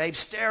 Thank you, babe.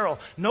 Sterile.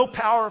 No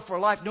power for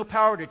life. No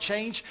power to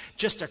change.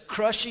 Just a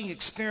crushing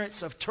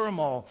experience of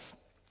turmoil.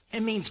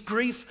 It means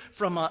grief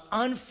from an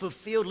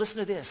unfulfilled. Listen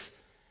to this.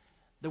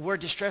 The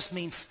word distress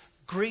means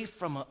grief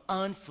from an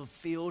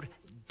unfulfilled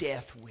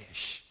death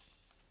wish.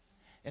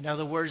 In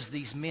other words,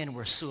 these men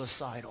were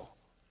suicidal.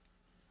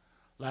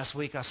 Last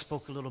week I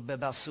spoke a little bit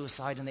about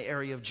suicide in the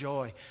area of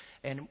joy,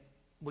 and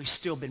we've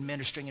still been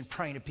ministering and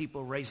praying to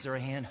people who raise their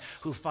hand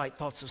who fight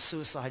thoughts of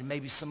suicide.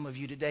 Maybe some of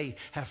you today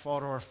have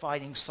fought or are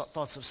fighting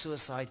thoughts of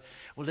suicide.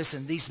 Well,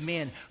 listen, these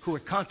men who were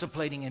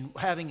contemplating and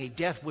having a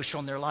death wish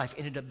on their life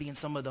ended up being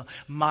some of the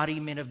mighty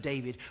men of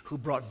David who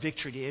brought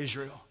victory to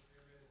Israel.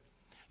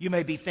 You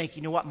may be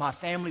thinking, you know what, my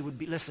family would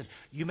be, listen,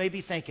 you may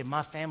be thinking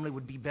my family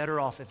would be better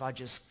off if I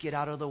just get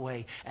out of the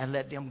way and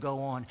let them go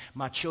on.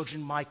 My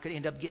children could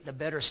end up getting a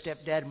better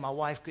stepdad, and my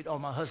wife could, or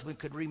my husband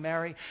could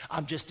remarry.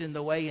 I'm just in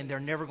the way, and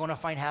they're never going to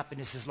find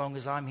happiness as long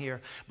as I'm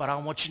here. But I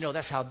want you to know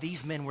that's how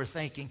these men were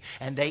thinking,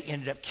 and they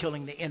ended up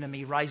killing the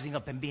enemy, rising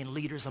up and being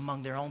leaders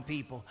among their own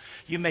people.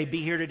 You may be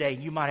here today,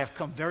 and you might have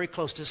come very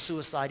close to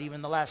suicide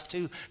even the last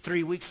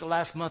 2-3 weeks, the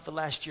last month, the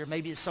last year.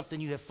 Maybe it's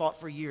something you have fought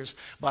for years,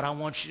 but I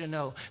want you to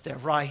know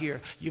that right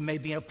here, you may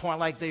be in a point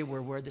like they were,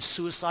 where the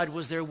suicide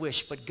was their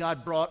wish, but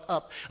God brought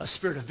up a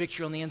spirit of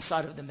victory on the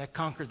inside of them that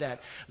conquered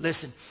that.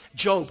 Listen,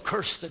 Job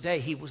cursed the day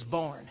he was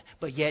born,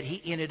 but yet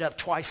he ended up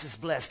twice as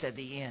blessed at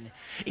the end.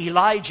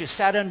 Elijah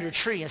sat under a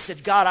tree and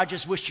said, God, I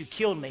just wish you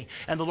killed me.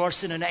 And the Lord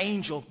sent an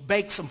angel,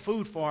 baked some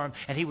food for him,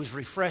 and he was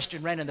refreshed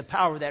and ran in the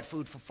power of that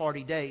food for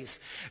 40 days.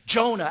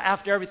 Jonah,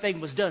 after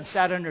everything was done,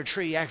 sat under a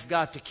tree, asked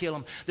God to kill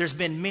him. There's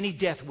been many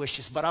death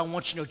wishes, but I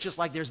want you to know, just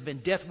like there's been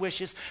death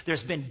wishes,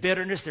 there's been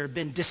bitterness, there's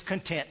been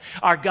discontent.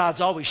 Our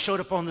God's always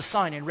showed up on the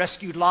sign and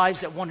rescued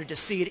lives that wanted to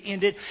see it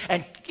ended,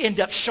 and end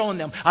up showing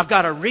them, I've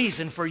got a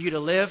reason for you to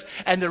live.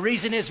 And the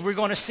reason is, we're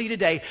going to see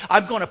today,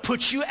 I'm going to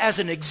put you as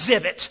an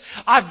exhibit.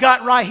 I've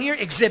got right here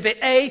exhibit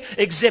A,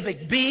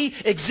 exhibit B,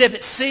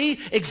 exhibit C,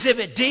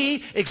 exhibit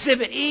D,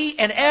 exhibit E,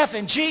 and F,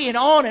 and G, and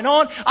on and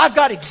on. I've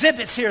got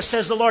exhibits here,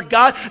 says the Lord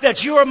God,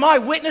 that you are my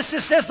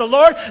witnesses, says the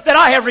Lord, that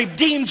I have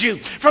redeemed you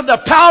from the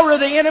power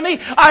of the enemy.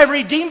 I have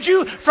redeemed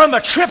you from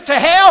a trip to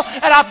hell,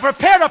 and I've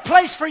prepared a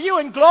place for you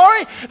in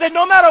glory, that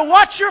no matter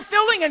what you're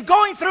feeling and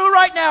going through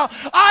right now,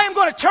 I am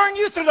going to turn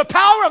you through the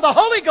power of the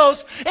Holy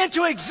Ghost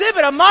into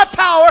exhibit of my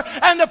power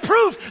and the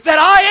proof that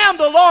I am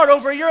the Lord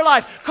over your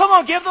life. Come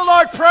on, give the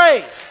Lord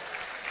praise.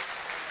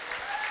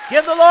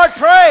 Give the Lord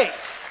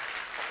praise.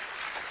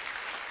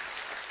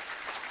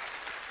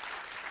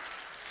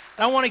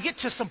 I want to get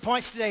to some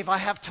points today, if I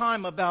have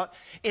time, about,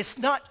 it's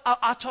not,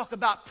 I talk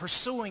about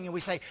pursuing, and we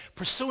say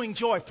pursuing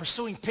joy,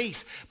 pursuing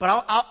peace,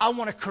 but I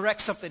want to correct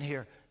something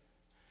here.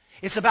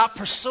 It's about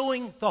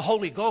pursuing the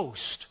Holy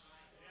Ghost,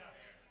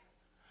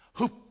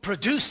 who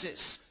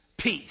produces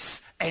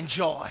peace and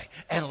joy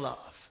and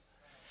love.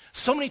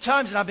 So many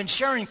times, and I've been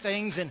sharing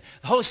things, and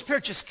the Holy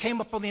Spirit just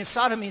came up on the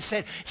inside of me and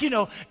said, you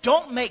know,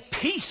 don't make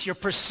peace your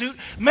pursuit,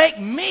 make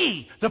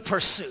me the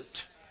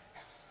pursuit.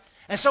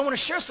 And so I want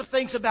to share some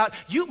things about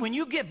you. When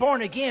you get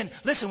born again,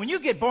 listen, when you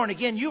get born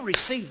again, you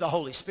receive the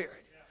Holy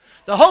Spirit.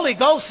 The Holy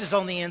Ghost is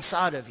on the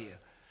inside of you.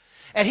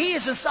 And he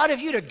is inside of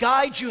you to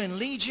guide you and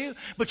lead you.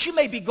 But you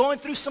may be going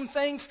through some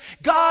things.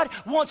 God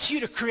wants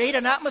you to create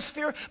an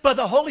atmosphere, but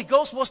the Holy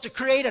Ghost wants to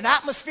create an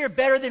atmosphere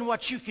better than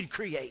what you can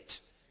create.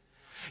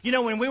 You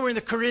know, when we were in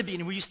the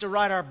Caribbean, we used to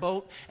ride our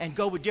boat and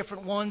go with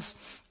different ones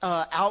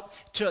out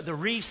to the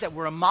reefs that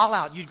were a mile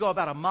out. You'd go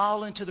about a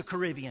mile into the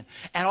Caribbean.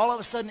 And all of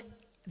a sudden,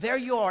 there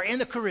you are in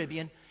the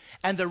Caribbean,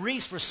 and the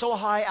reefs were so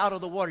high out of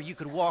the water you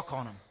could walk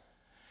on them.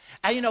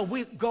 And you know,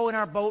 we'd go in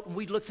our boat and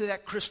we'd look through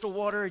that crystal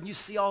water, and you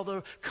see all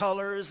the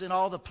colors and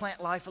all the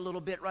plant life a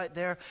little bit right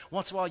there.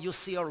 Once in a while you'll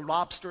see a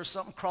lobster or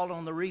something crawling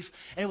on the reef,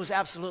 and it was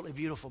absolutely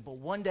beautiful. But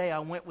one day I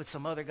went with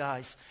some other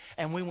guys,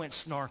 and we went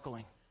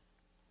snorkeling.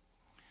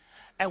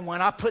 And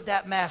when I put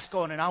that mask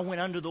on and I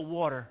went under the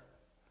water,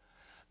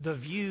 the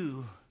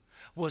view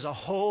was a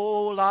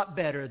whole lot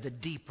better the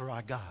deeper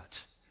I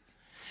got.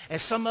 And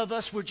some of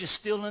us were just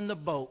still in the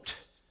boat,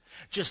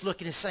 just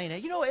looking and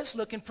saying, you know, it's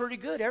looking pretty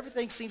good.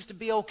 Everything seems to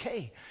be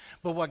okay.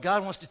 But what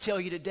God wants to tell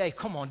you today,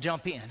 come on,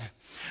 jump in.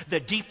 The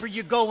deeper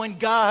you go in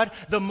God,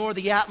 the more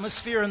the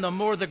atmosphere and the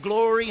more the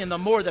glory and the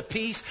more the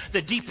peace.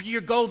 The deeper you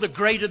go, the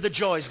greater the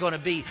joy is going to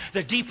be.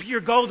 The deeper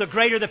you go, the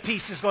greater the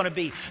peace is going to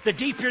be. The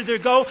deeper you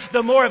go,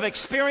 the more of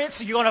experience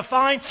you're going to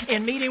find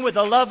in meeting with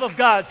the love of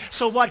God.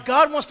 So what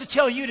God wants to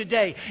tell you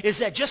today is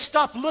that just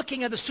stop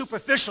looking at the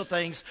superficial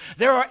things.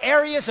 There are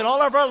areas in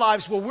all of our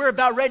lives where we're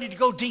about ready to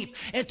go deep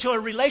into a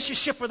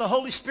relationship with the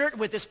Holy Spirit,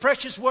 with His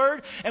precious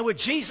Word, and with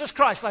Jesus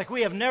Christ like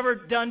we have never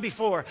done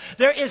before.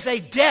 There is a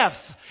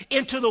depth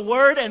into the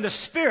Word and the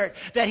Spirit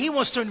that He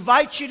wants to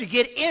invite you to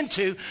get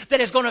into, that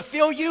is going to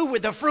fill you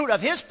with the fruit of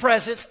His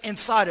presence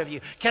inside of you.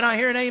 Can I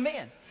hear an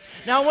amen?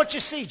 Now I want you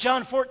to see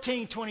John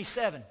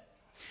 14:27.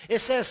 It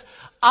says,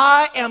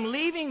 I am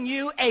leaving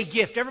you a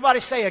gift.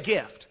 Everybody say a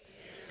gift.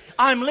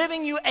 I'm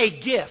leaving you a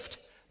gift.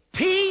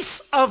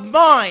 Peace of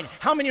mind.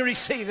 How many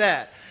receive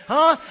that?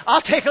 Huh? I'll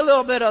take a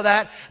little bit of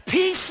that.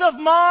 Peace of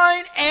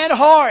mind and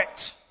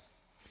heart.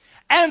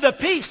 And the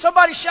peace.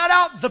 Somebody shout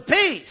out the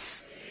peace.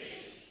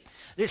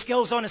 This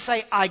goes on to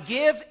say, I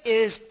give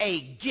is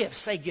a gift.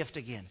 Say gift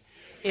again.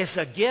 It's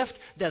a gift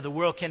that the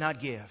world cannot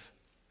give.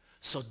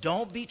 So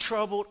don't be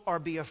troubled or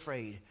be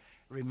afraid.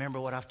 Remember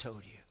what I've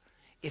told you.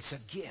 It's a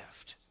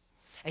gift.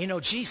 And you know,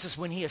 Jesus,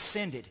 when He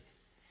ascended,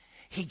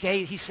 He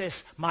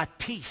says, my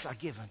peace I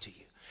give unto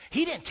you.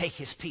 He didn't take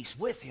His peace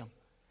with Him.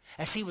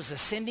 As he was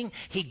ascending,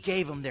 he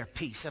gave them their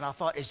peace. And I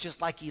thought it's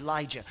just like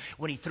Elijah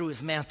when he threw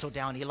his mantle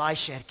down.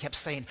 Elisha had kept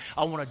saying,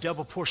 I want a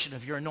double portion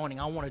of your anointing.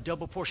 I want a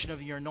double portion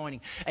of your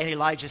anointing. And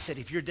Elijah said,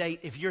 if you're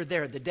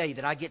there the day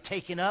that I get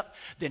taken up,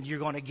 then you're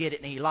going to get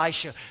it. And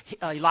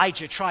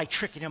Elijah tried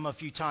tricking him a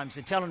few times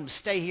and telling him to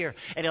stay here.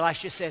 And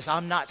Elisha says,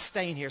 I'm not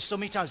staying here. So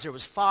many times there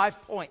was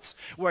 5 points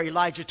where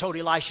Elijah told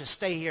Elisha,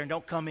 stay here and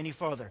don't come any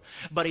further.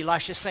 But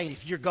Elisha's saying,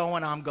 if you're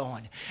going, I'm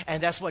going.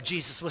 And that's what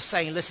Jesus was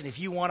saying. Listen, if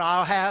you want,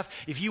 I'll have.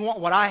 If you want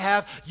what I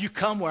have, you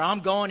come where I'm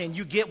going and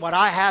you get what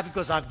I have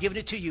because I've given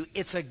it to you.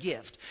 It's a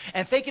gift.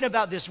 And thinking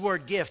about this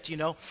word gift,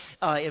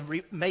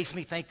 it makes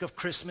me think of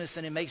Christmas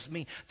and it makes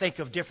me think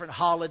of different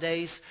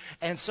holidays.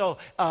 And so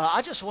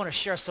I just want to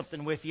share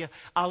something with you.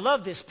 I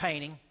love this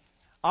painting.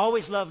 I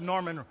always love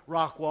Norman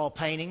Rockwell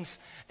paintings.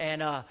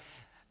 And I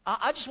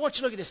just want you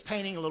to look at this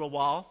painting a little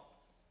while.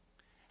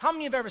 How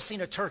many have ever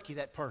seen a turkey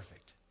that perfect?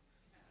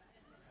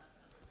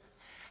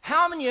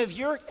 How many of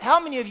you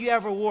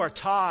ever wore a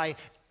tie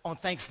on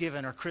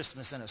Thanksgiving or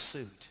Christmas in a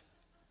suit?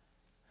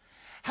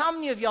 How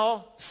many of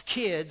y'all's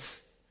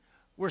kids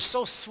were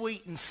so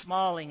sweet and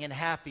smiling and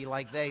happy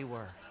like they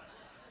were?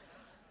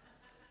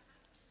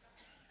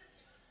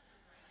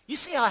 You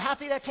see how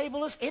happy that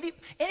table is?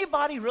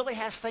 Anybody really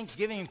has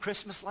Thanksgiving and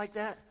Christmas like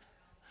that?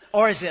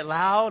 Or is it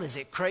loud? Is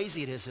it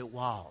crazy? Is it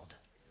wild?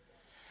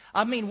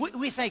 I mean,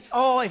 we think,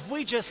 oh, if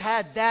we just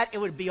had that, it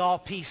would be all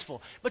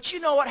peaceful. But you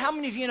know what? How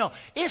many of you know?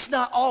 It's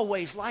not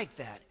always like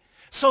that.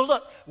 So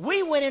look,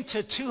 we went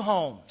into 2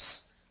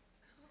 homes,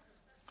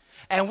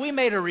 and we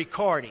made a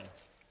recording.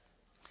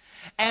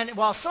 And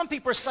while some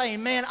people are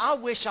saying, man, I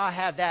wish I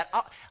had that,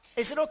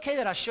 is it okay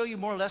that I show you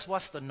more or less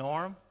what's the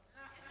norm?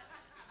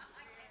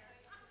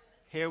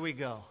 Here we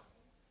go.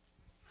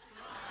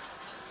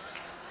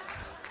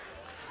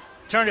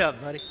 Turn it up,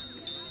 buddy.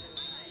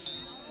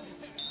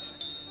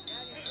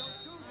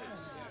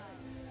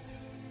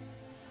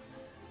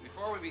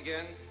 Before we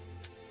begin,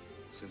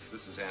 since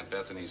this is Aunt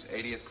Bethany's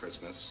 80th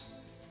Christmas,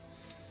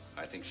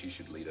 I think she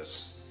should lead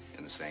us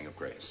in the saying of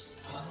grace.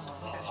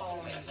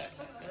 Oh,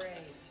 great.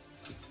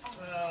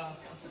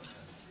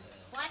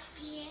 What,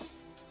 dear?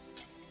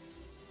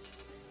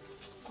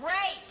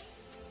 Grace.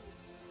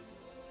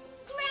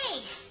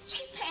 Grace.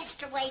 She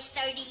passed away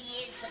 30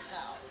 years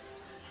ago.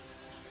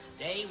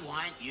 They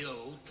want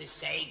you to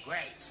say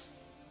grace.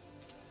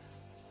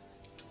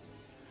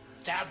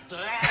 The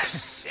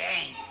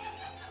blessing.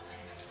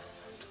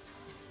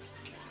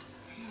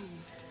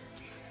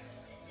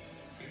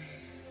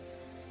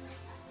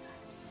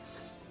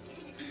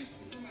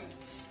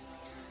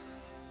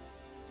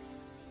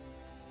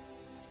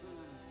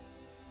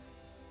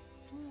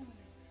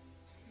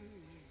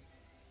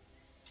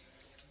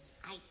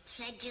 I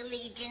pledge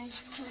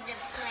allegiance to the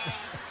flag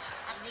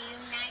of the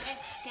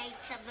United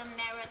States of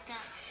America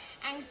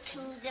and to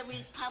the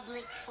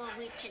republic for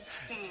which it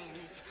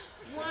stands,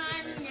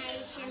 one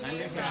nation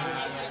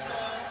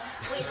indivisible,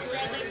 with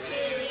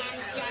liberty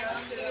and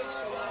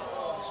justice for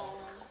all.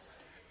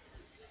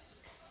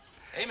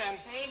 Amen.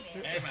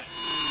 Amen.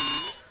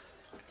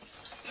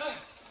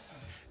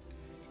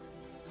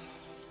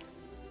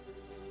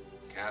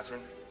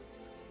 Catherine,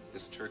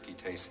 this turkey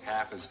tastes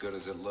half as good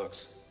as it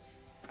looks.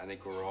 I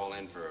think we're all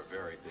in for a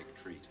very big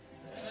treat.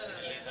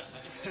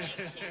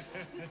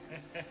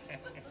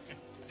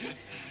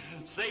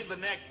 Save the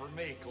neck for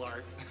me,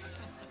 Clark.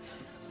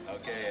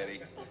 Okay,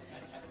 Eddie.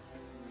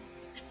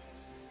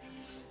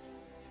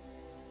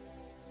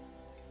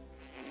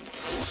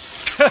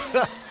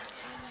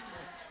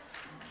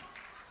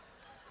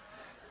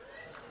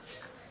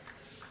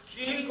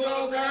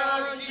 Jingle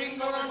bell,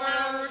 jingle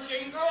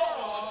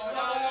all the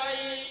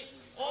way.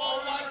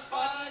 Oh, what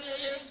fun it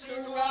is to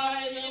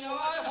ride in a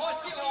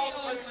horse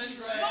open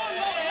sleigh.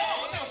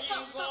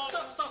 No,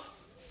 stop.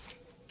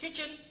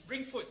 Kitchen,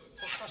 bring food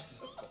for customers.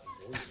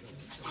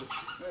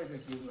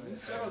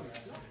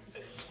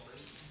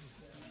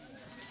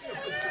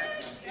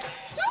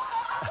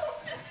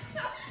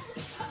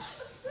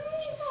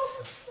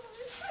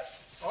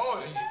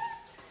 Oh,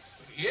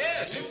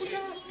 yes,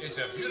 it's a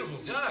beautiful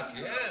duck,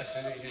 yes,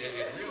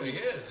 it really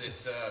is.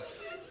 It's,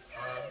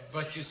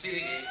 but you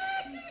see,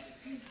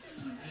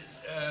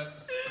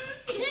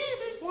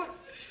 what?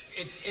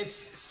 It's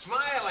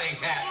smiling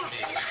at me.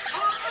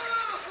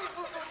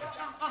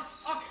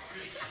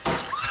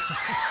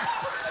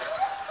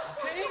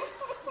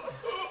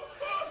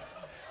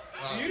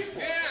 Okay?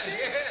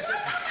 Yes.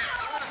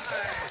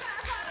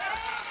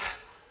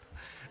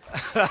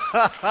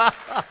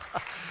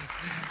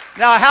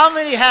 Now, how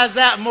many has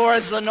that more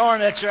as the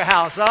norm at your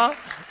house, huh?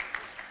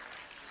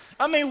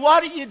 I mean,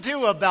 what do you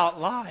do about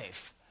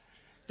life?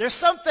 There's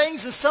some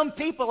things and some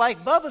people,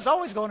 like Bubba's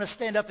always going to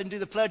stand up and do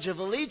the Pledge of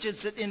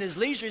Allegiance in his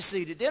leisure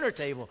seat at dinner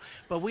table.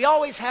 But we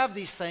always have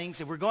these things,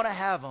 and we're going to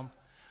have them.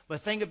 But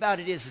the thing about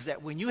it is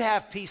that when you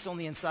have peace on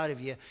the inside of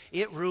you,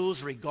 it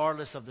rules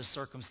regardless of the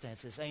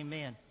circumstances.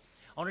 Amen.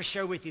 I want to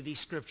share with you these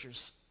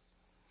scriptures.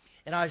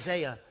 In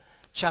Isaiah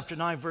chapter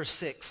 9, verse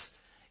 6,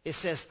 it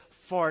says,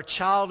 "For a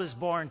child is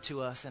born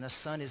to us, and a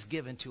son is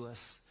given to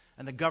us,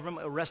 And the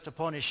government will rest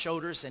upon his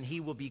shoulders, and he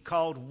will be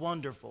called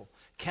Wonderful,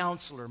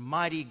 Counselor,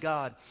 Mighty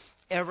God,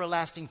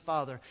 Everlasting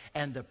Father,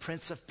 and the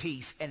Prince of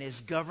Peace. And his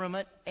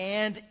government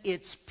and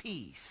its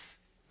peace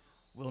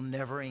will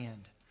never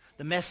end.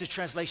 The Message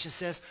translation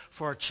says,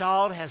 for a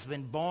child has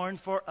been born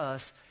for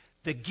us,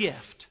 the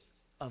gift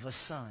of a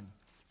son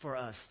for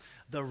us.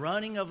 The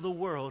running of the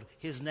world,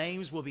 his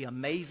names will be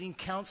Amazing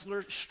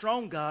Counselor,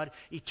 Strong God,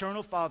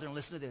 Eternal Father, and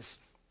listen to this,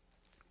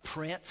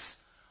 Prince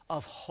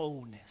of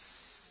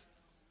Wholeness.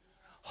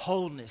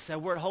 Wholeness.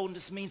 That word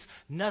wholeness means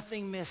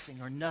nothing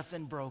missing or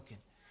nothing broken.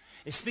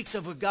 It speaks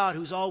of a God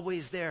who's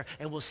always there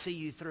and will see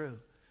you through.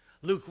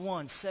 Luke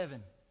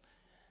 1:78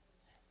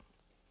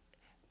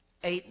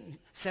 and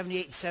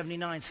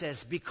 79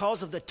 says,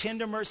 because of the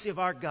tender mercy of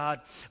our God,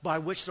 by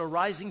which the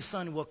rising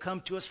sun will come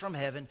to us from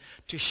heaven,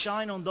 to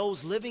shine on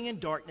those living in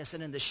darkness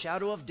and in the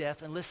shadow of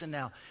death, and listen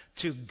now,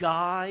 to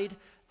guide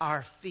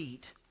our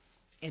feet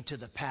into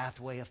the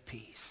pathway of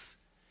peace.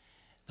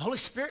 The Holy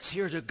Spirit's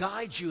here to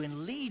guide you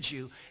and lead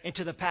you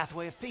into the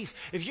pathway of peace.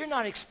 If you're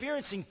not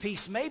experiencing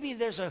peace, maybe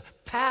there's a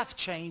path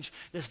change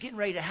that's getting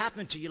ready to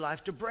happen to your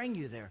life to bring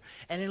you there.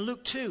 And in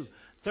Luke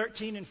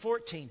 2:13 and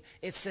 14,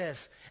 it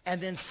says,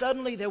 and then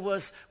suddenly there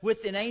was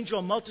with an angel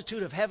a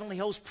multitude of heavenly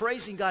hosts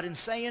praising God and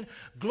saying,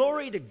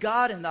 glory to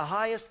God in the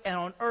highest, and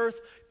on earth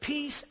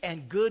peace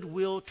and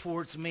goodwill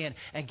towards men.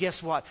 And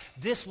guess what?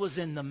 This was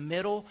in the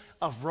middle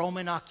of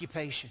Roman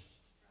occupation.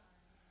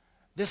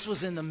 This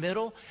was in the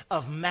middle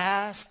of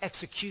mass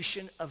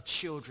execution of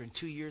children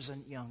 2 years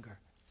and younger.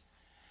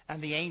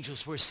 And the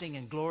angels were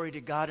singing, glory to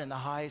God in the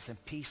highest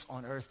and peace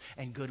on earth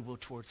and goodwill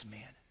towards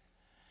men.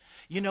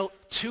 You know,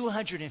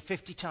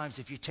 250 times,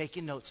 if you're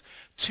taking notes,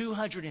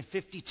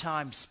 250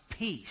 times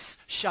peace,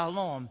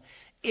 shalom,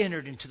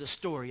 entered into the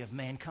story of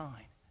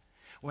mankind.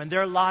 When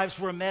their lives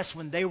were a mess,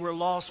 when they were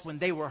lost, when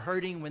they were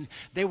hurting, when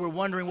they were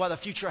wondering what the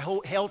future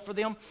held for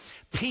them,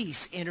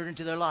 peace entered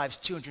into their lives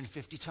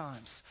 250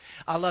 times.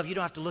 I love, you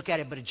don't have to look at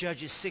it, but in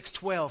Judges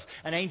 6:12,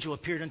 an angel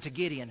appeared unto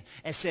Gideon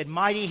and said,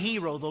 mighty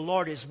hero, the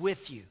Lord is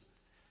with you.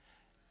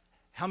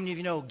 How many of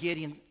you know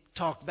Gideon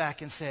talked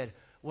back and said,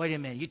 wait a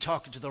minute, you're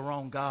talking to the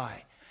wrong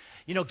guy.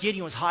 You know,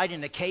 Gideon was hiding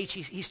in a cage.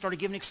 He started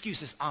giving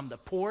excuses. I'm the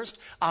poorest.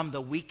 I'm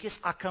the weakest.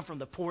 I come from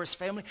the poorest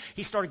family.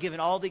 He started giving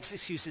all these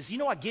excuses. You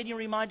know what Gideon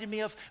reminded me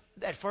of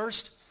at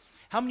first?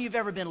 How many of you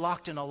have ever been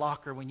locked in a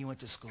locker when you went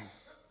to school?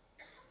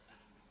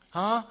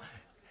 Huh?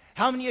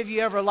 How many of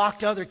you ever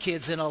locked other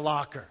kids in a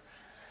locker?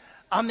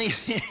 I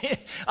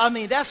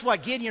mean, that's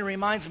what Gideon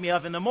reminds me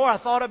of. And the more I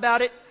thought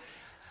about it,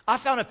 I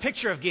found a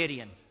picture of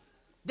Gideon.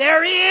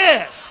 There he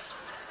is.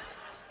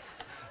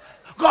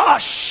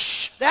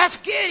 Gosh, that's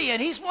Gideon.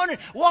 He's wondering,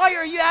 why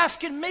are you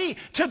asking me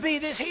to be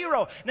this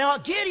hero? Now,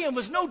 Gideon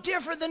was no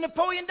different than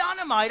Napoleon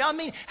Dynamite. I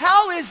mean,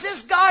 how is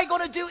this guy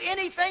going to do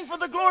anything for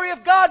the glory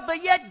of God?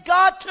 But yet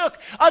God took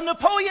a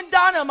Napoleon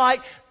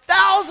Dynamite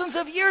thousands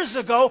of years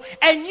ago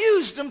and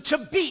used him to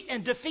beat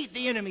and defeat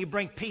the enemy,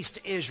 bring peace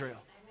to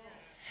Israel.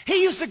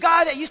 He used a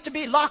guy that used to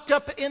be locked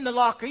up in the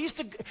locker. He used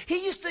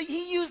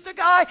the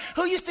guy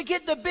who used to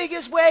get the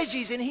biggest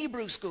wedgies in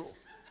Hebrew school.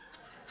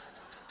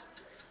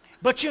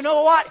 But you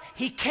know what?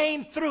 He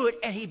came through it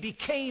and he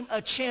became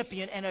a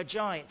champion and a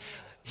giant.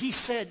 He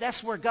said,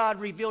 that's where God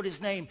revealed his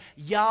name,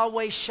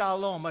 Yahweh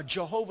Shalom, or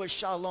Jehovah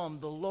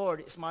Shalom, the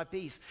Lord is my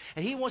peace.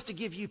 And he wants to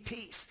give you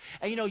peace.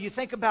 And you know, you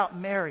think about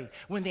Mary,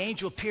 when the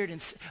angel appeared, in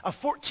a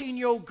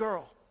 14-year-old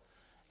girl,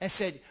 and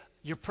said,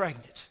 you're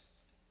pregnant.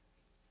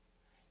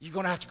 You're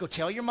going to have to go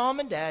tell your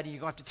mom and dad, and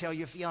you're going to have to tell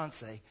your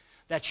fiance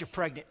that you're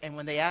pregnant. And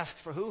when they ask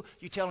for who,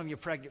 you tell them you're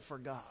pregnant for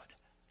God.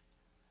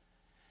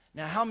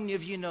 Now, how many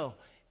of you know,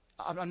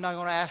 I'm not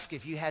going to ask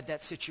if you had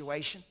that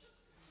situation.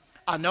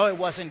 I know it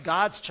wasn't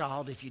God's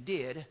child if you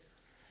did.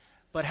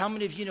 But how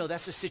many of you know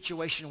that's a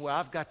situation where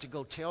I've got to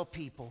go tell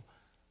people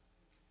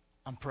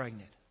I'm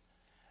pregnant?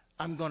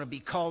 I'm going to be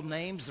called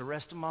names the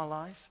rest of my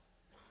life.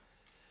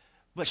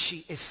 But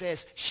it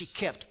says she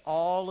kept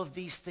all of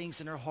these things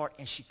in her heart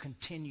and she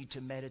continued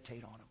to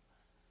meditate on them.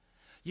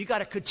 You got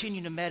to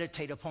continue to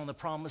meditate upon the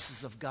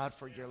promises of God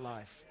for your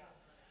life.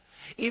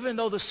 Even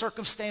though the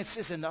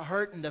circumstances and the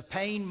hurt and the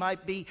pain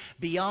might be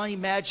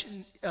beyond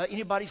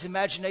anybody's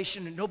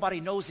imagination and nobody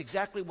knows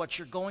exactly what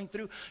you're going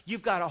through,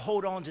 you've got to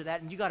hold on to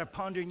that and you got to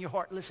ponder in your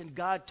heart, listen,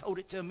 God told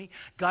it to me,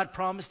 God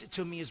promised it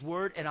to me, his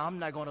word, and I'm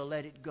not going to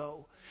let it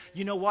go.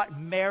 You know what?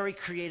 Mary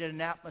created an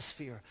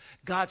atmosphere.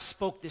 God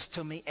spoke this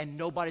to me, and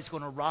nobody's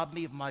going to rob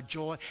me of my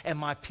joy and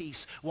my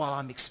peace while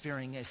I'm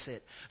experiencing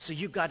it. So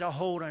you've got to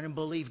hold on and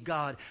believe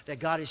God that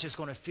God is just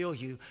going to fill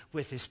you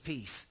with his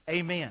peace.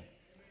 Amen.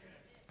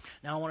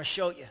 Now I want to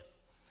show you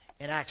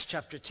in Acts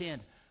chapter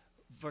 10,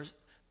 I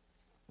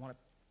want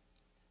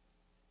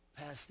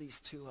to pass these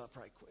two up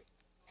right quick.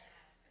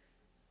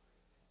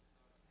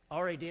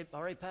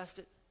 Already passed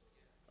it?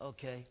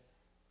 Okay.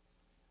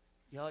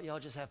 Y'all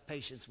just have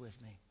patience with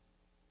me.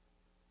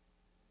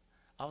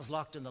 I was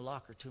locked in the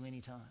locker too many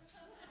times.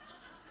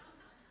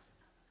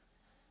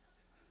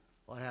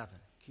 What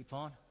happened? Keep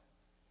on?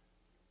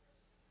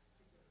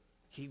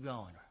 Keep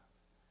going.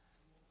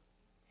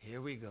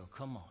 Here we go.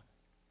 Come on.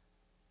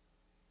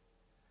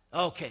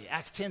 Okay,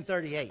 Acts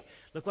 10:38.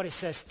 Look what it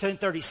says,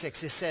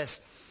 10:36. It says,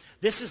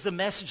 this is the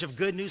message of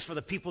good news for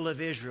the people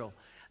of Israel,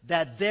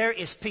 that there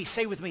is peace.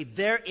 Say with me,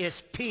 there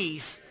is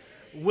peace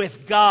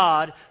with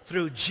God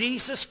through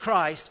Jesus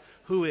Christ,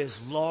 who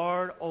is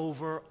Lord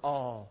over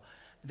all.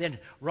 Then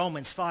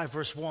Romans 5,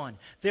 verse 1.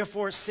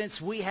 Therefore,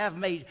 since we have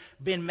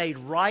been made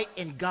right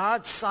in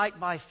God's sight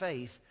by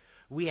faith,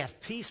 we have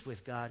peace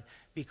with God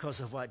because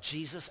of what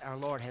Jesus, our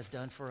Lord, has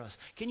done for us.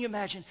 Can you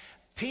imagine?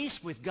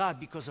 Peace with God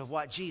because of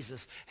what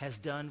Jesus has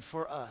done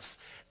for us.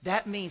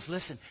 That means,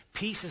 listen,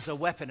 peace is a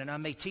weapon, and I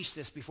may teach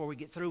this before we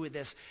get through with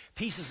this.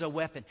 Peace is a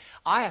weapon.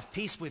 I have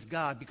peace with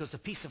God because the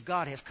peace of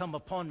God has come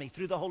upon me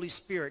through the Holy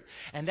Spirit,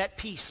 and that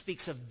peace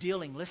speaks of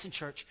dealing, listen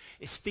church,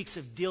 it speaks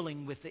of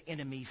dealing with the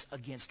enemies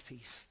against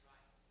peace.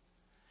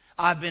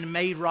 I've been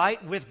made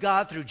right with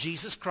God through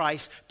Jesus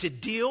Christ to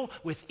deal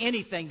with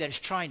anything that is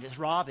trying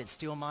to rob and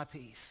steal my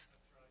peace.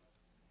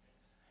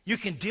 You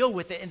can deal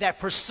with it in that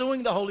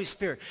pursuing the Holy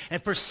Spirit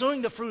and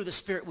pursuing the fruit of the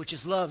Spirit, which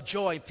is love,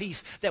 joy,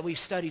 peace that we've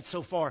studied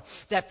so far.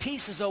 That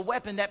peace is a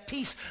weapon. That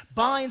peace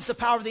binds the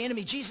power of the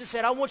enemy. Jesus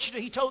said, I want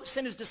you to,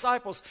 sent his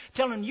disciples,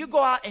 telling them, you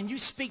go out and you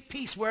speak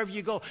peace wherever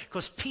you go,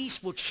 because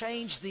peace will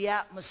change the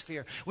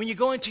atmosphere. When you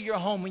go into your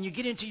home, when you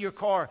get into your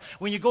car,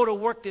 when you go to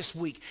work this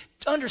week,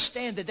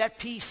 understand that that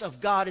peace of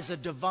God is a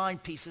divine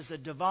peace, is a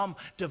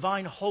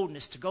divine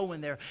wholeness to go in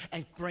there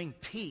and bring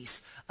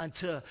peace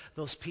unto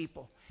those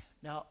people.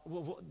 Now,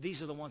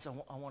 these are the ones I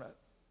want to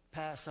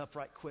pass up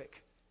right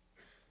quick.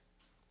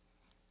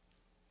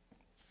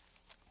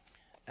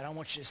 And I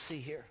want you to see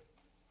here.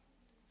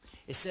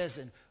 It says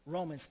in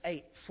Romans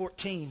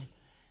 8:14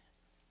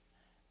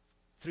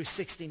 through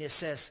 16, it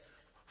says,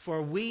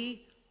 For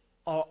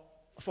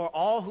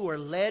all who are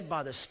led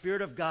by the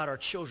Spirit of God are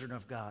children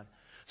of God.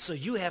 So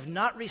you have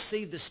not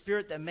received the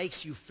spirit that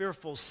makes you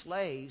fearful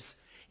slaves.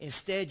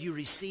 Instead, you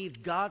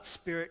received God's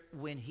Spirit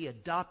when he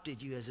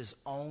adopted you as his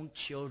own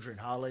children.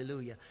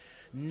 Hallelujah.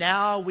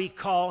 Now we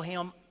call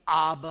him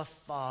Abba,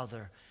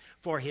 Father.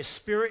 For his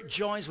Spirit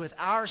joins with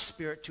our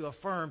spirit to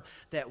affirm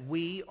that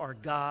we are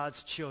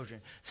God's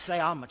children.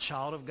 Say, I'm a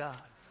child of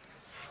God.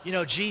 You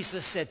know,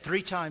 Jesus said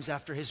 3 times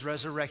after his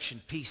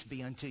resurrection, peace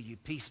be unto you,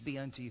 peace be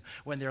unto you,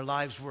 when their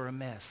lives were a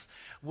mess.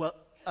 Well,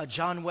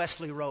 John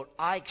Wesley wrote,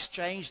 I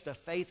exchanged the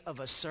faith of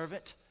a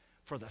servant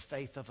for the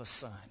faith of a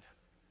son.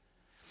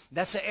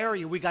 That's an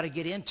area we got to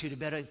get into to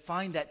better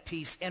find that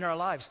peace in our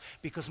lives.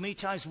 Because many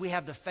times we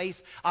have the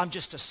faith, I'm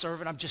just a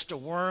servant, I'm just a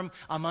worm,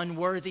 I'm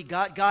unworthy.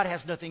 God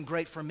has nothing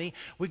great for me.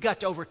 We've got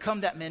to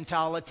overcome that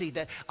mentality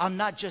that I'm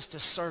not just a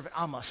servant,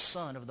 I'm a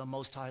son of the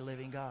Most High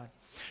living God.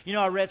 You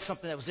know, I read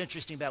something that was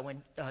interesting about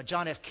when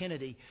John F.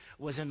 Kennedy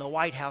was in the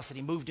White House and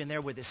he moved in there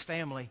with his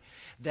family,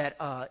 that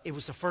it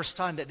was the first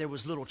time that there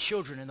was little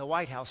children in the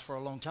White House for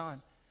a long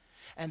time.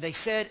 And they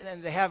said,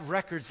 and they have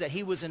records, that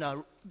he was in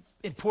an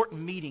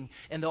important meeting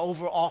in the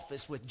Oval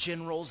Office with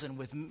generals and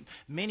with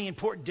many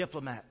important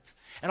diplomats.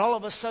 And all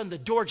of a sudden, the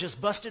door just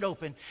busted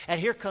open,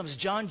 and here comes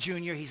John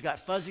Jr. He's got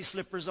fuzzy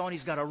slippers on.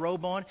 He's got a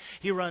robe on.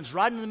 He runs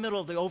right in the middle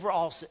of the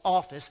Oval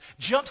Office,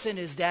 jumps in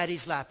his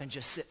daddy's lap, and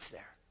just sits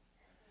there.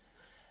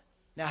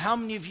 Now, how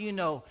many of you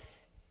know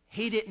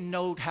he didn't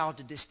know how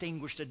to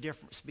distinguish the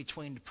difference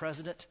between the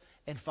president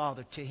and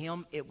father? To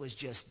him, it was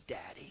just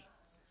daddy.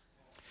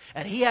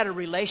 And he had a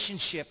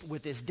relationship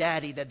with his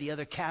daddy that the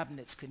other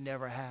cabinets could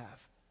never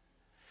have.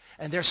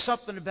 And there's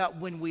something about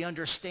when we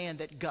understand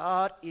that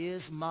God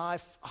is my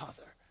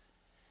Father,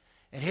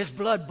 and his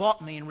blood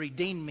bought me and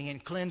redeemed me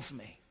and cleansed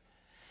me,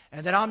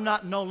 and that I'm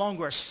not no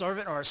longer a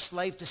servant or a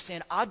slave to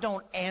sin. I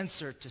don't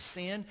answer to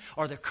sin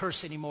or the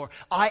curse anymore.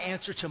 I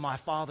answer to my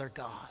Father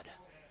God.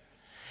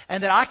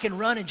 And that I can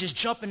run and just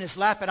jump in his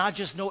lap, and I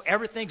just know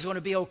everything's going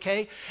to be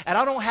okay. And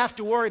I don't have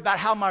to worry about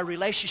how my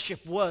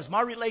relationship was.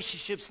 My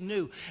relationship's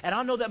new. And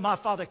I know that my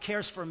Father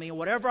cares for me. And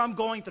whatever I'm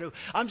going through,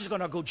 I'm just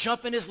going to go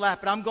jump in his lap,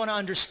 and I'm going to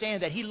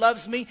understand that he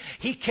loves me,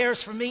 he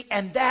cares for me,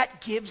 and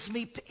that gives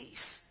me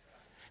peace.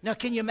 Now,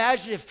 can you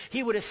imagine if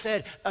he would have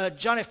said,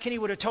 John F. Kennedy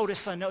would have told his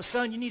son, no,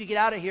 son, you need to get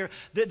out of here.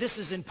 This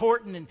is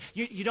important, and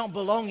you don't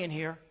belong in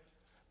here.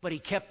 But he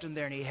kept him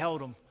there, and he held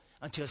him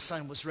until his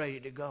son was ready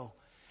to go.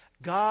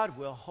 God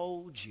will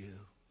hold you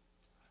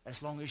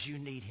as long as you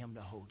need him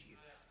to hold you.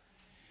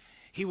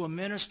 He will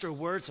minister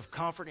words of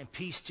comfort and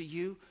peace to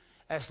you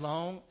as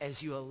long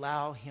as you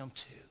allow him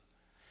to.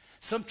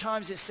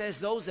 Sometimes it says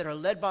those that are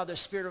led by the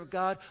Spirit of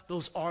God,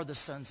 those are the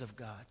sons of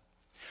God.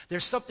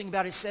 There's something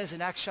about it says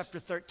in Acts chapter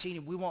 13,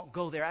 and we won't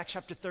go there. Acts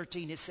chapter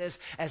 13, it says,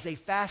 as they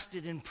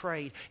fasted and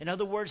prayed. In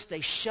other words, they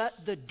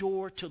shut the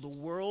door to the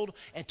world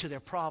and to their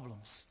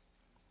problems.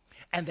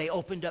 And they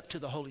opened up to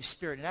the Holy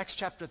Spirit. In Acts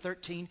chapter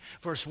 13,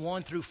 verse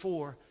 1 through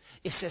 4,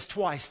 it says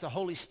twice, the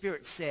Holy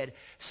Spirit said,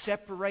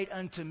 separate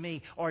unto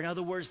me. Or in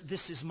other words,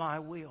 this is my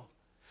will.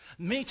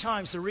 Many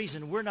times the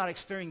reason we're not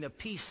experiencing the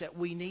peace that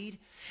we need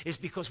is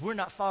because we're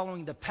not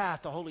following the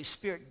path the Holy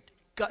Spirit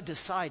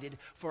decided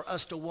for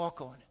us to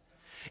walk on.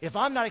 If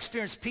I'm not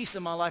experiencing peace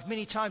in my life,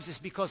 many times it's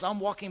because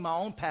I'm walking my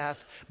own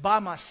path by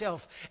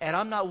myself, and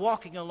I'm not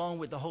walking along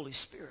with the Holy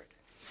Spirit.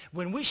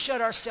 When we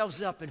shut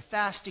ourselves up in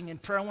fasting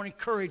and prayer, I want to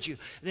encourage you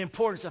the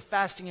importance of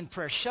fasting and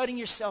prayer, shutting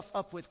yourself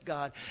up with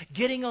God,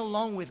 getting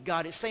alone with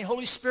God. It's saying,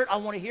 Holy Spirit, I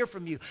want to hear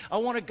from you. I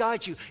want to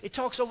guide you. It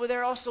talks over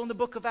there also in the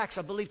book of Acts,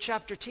 I believe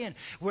chapter 10,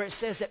 where it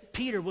says that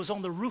Peter was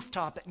on the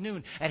rooftop at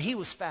noon and he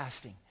was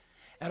fasting.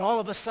 And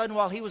all of a sudden,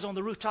 while he was on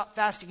the rooftop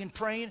fasting and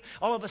praying,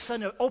 all of a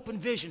sudden an open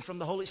vision from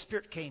the Holy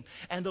Spirit came.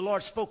 And the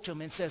Lord spoke to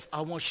him and says,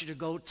 I want you to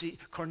go to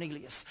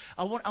Cornelius.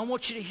 I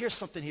want you to hear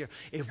something here.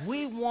 If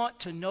we want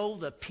to know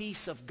the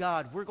peace of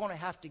God, we're going to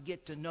have to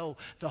get to know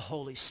the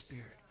Holy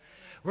Spirit.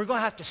 We're going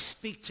to have to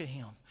speak to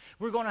him.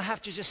 We're going to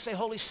have to just say,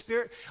 Holy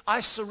Spirit, I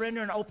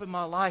surrender and open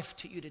my life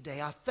to you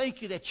today. I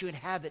thank you that you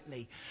inhabit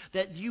me,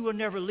 that you will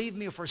never leave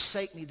me or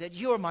forsake me, that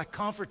you are my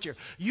comforter,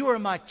 you are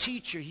my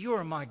teacher, you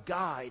are my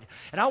guide.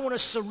 And I want to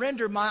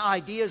surrender my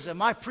ideas and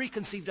my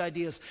preconceived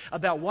ideas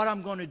about what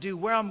I'm going to do,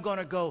 where I'm going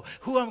to go,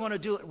 who I'm going to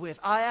do it with.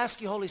 I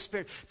ask you, Holy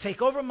Spirit,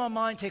 take over my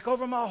mind, take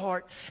over my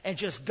heart, and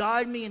just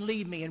guide me and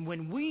lead me. And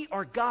when we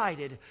are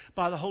guided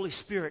by the Holy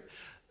Spirit,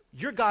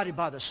 you're guided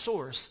by the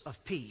source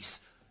of peace.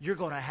 You're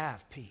going to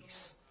have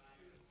peace.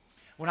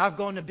 When I've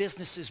gone to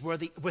businesses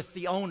with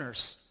the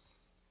owners,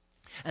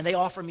 and they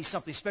offer me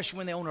something, especially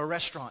when they own a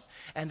restaurant,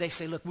 and they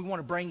say, look, we want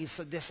to bring you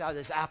this out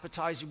as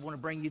appetizer, we want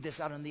to bring you this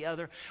out and the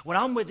other. When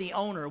I'm with the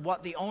owner,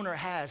 what the owner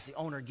has, the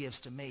owner gives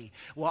to me.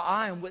 Well,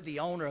 I am with the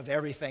owner of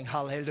everything,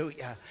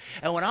 hallelujah.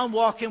 And when I'm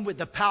walking with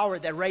the power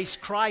that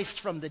raised Christ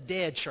from the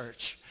dead,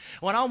 church,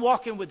 when I'm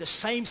walking with the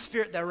same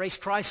Spirit that raised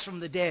Christ from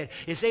the dead,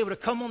 is able to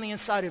come on the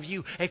inside of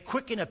you and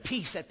quicken a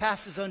peace that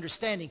passes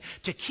understanding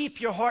to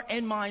keep your heart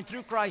and mind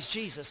through Christ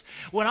Jesus.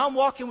 When I'm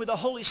walking with the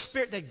Holy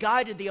Spirit that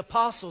guided the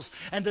apostles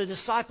and the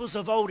disciples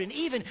of old and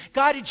even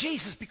guided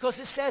Jesus, because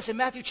it says in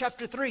Matthew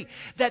chapter 3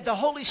 that the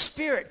Holy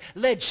Spirit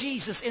led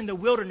Jesus in the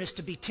wilderness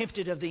to be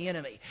tempted of the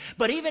enemy.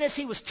 But even as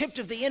he was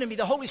tempted of the enemy,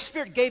 the Holy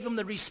Spirit gave him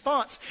the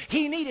response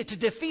he needed to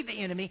defeat the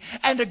enemy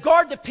and to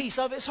guard the peace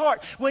of his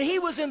heart. When he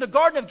was in the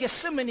Garden of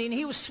Gethsemane, and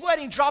he was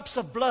sweating drops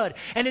of blood,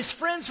 and his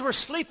friends were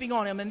sleeping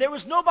on him, and there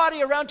was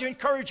nobody around to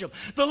encourage him,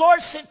 the Lord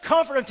sent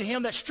comfort unto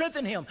him that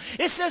strengthened him.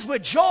 It says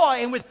with joy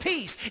and with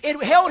peace,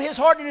 it held his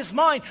heart and his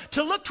mind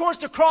to look towards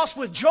the cross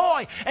with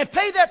joy and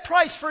pay that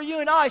price for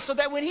you and I, so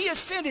that when he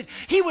ascended,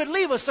 he would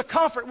leave us the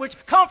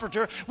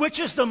comforter, which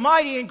is the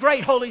mighty and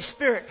great Holy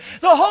Spirit.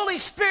 The Holy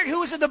Spirit who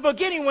was in the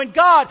beginning when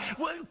God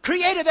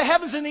created the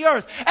heavens and the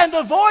earth, and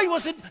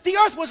the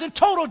earth was in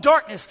total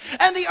darkness,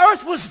 and the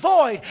earth was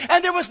void,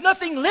 and there was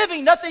nothing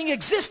living, nothing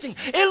existing.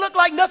 It looked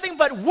like nothing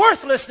but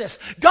worthlessness.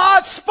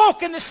 God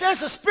spoke, and it says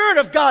the Spirit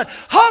of God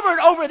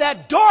hovered over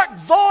that dark,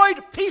 void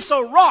piece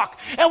of rock.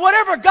 And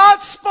whatever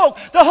God spoke,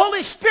 the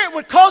Holy Spirit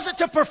would cause it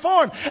to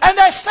perform. And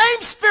that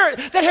same Spirit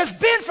that has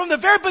been from the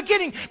very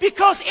beginning,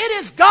 because it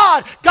is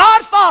God,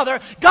 God Father,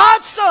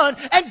 God Son,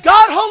 and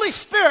God Holy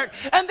Spirit.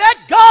 And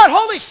that God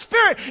Holy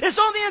Spirit is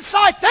on the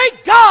inside.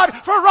 Thank God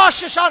for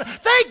Rosh Hashanah.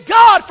 Thank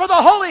God for the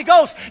Holy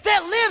Ghost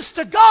that lives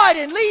to guide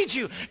and lead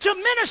you, to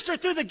minister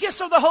through the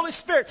gifts of the Holy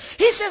Spirit.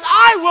 He says,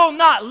 I will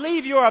not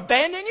leave you or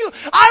abandon you.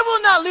 I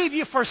will not leave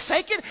you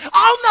forsaken.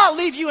 I'll not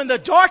leave you in the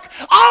dark.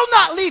 I'll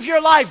not leave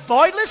your life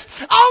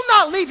voidless. I'll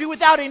not leave you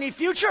without any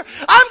future.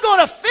 I'm going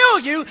to fill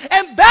you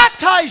and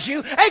baptize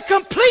you and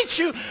complete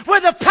you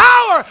with the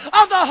power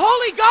of the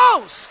Holy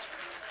Ghost.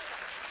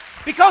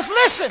 Because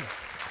listen,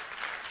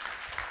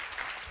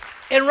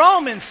 in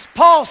Romans,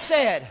 Paul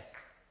said,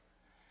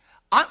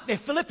 in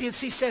Philippians,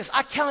 he says,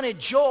 I count it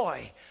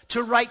joy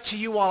to write to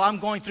you while I'm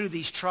going through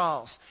these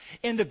trials.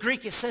 In the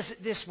Greek, it says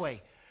it this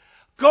way.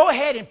 Go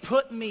ahead and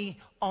put me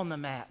on the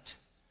mat.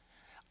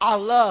 I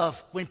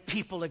love when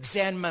people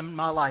examine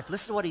my life.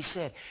 Listen to what he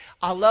said.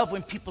 I love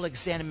when people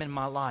examine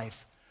my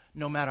life,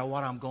 no matter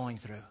what I'm going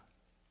through.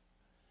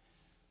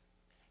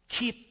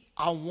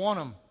 I want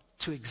them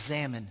to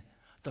examine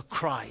the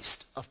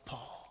Christ of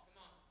Paul.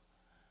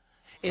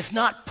 It's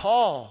not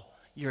Paul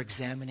you're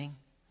examining,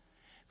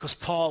 because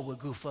Paul would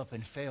goof up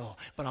and fail.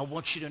 But I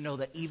want you to know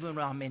that even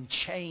when I'm in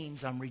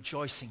chains, I'm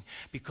rejoicing,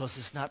 because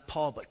it's not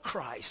Paul but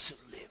Christ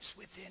who lives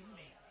within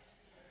me.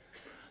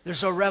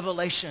 There's a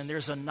revelation,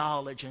 there's a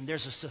knowledge, and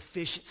there's a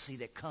sufficiency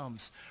that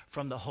comes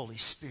from the Holy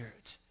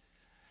Spirit.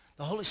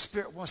 The Holy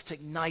Spirit wants to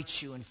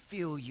ignite you and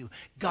fill you,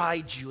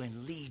 guide you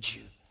and lead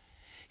you.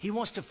 He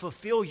wants to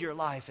fulfill your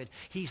life, and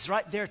he's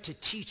right there to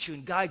teach you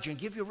and guide you and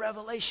give you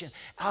revelation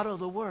out of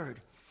the Word.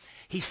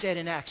 He said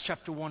in Acts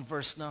chapter 1,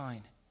 verse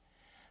 9,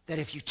 that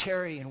if you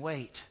tarry and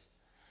wait,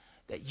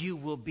 that you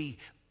will be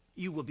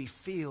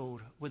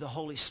filled with the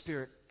Holy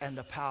Spirit and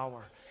the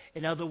power.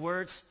 In other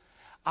words,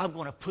 I'm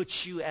going to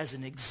put you as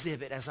an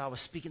exhibit, as I was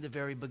speaking at the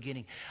very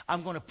beginning.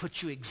 I'm going to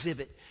put you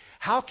exhibit.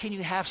 How can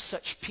you have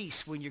such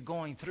peace when you're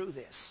going through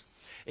this?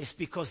 It's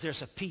because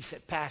there's a peace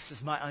that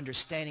passes my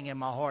understanding in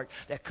my heart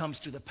that comes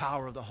through the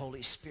power of the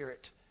Holy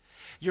Spirit.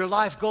 Your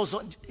life goes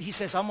on. He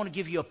says, I'm going to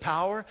give you a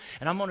power,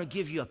 and I'm going to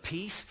give you a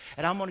peace,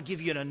 and I'm going to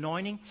give you an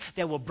anointing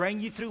that will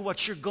bring you through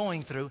what you're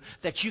going through,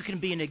 that you can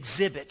be an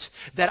exhibit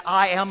that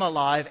I am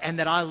alive and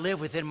that I live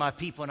within my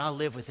people and I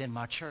live within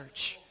my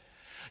church.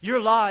 Your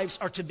lives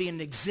are to be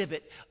an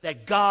exhibit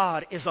that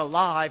God is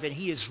alive and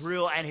he is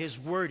real and his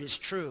word is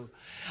true.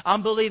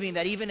 I'm believing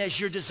that even as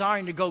you're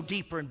desiring to go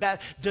deeper and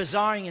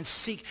desiring and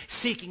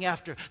seeking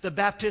after the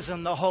baptism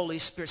of the Holy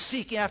Spirit,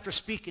 seeking after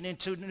speaking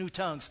into new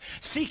tongues,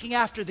 seeking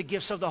after the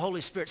gifts of the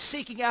Holy Spirit,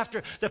 seeking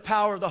after the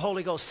power of the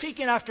Holy Ghost,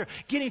 seeking after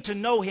getting to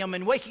know him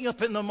and waking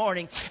up in the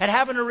morning and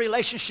having a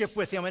relationship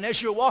with him. And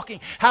as you're walking,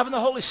 having the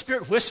Holy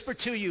Spirit whisper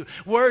to you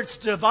words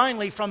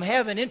divinely from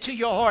heaven into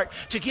your heart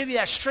to give you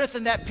that strength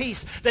and that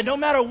peace that no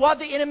matter what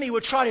the enemy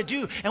would try to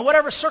do and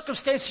whatever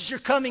circumstances you're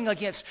coming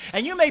against,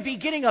 and you may be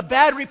getting a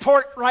bad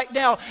report right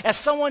now, as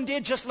someone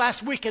did just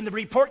last week, and the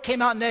report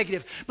came out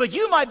negative. But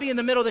you might be in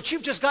the middle that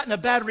you've just gotten a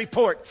bad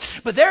report.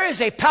 But there is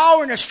a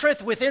power and a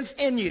strength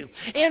within you,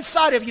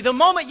 inside of you. The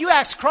moment you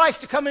ask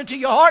Christ to come into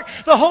your heart,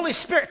 the Holy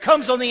Spirit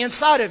comes on the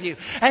inside of you.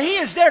 And he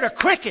is there to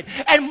quicken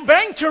and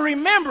bring to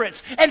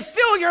remembrance and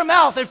fill your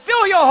mouth and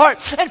fill your heart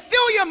and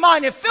fill your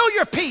mind and fill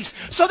your peace,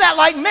 so that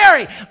like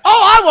Mary,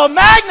 I will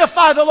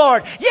magnify the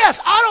Lord. Yes,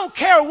 I don't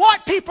care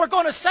what people are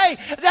going to say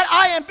that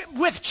I am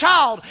with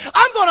child.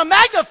 I'm going to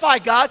magnify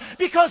God,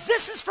 because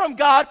this is from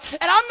God,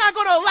 and I'm not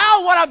going to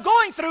allow what I'm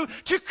going through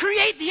to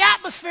create the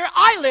atmosphere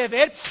I live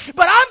in,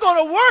 but I'm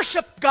going to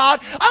worship God.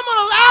 I'm going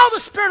to allow the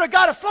Spirit of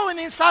God to flow in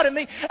the inside of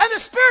me, and the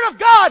Spirit of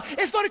God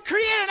is going to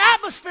create an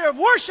atmosphere of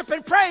worship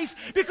and praise,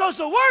 because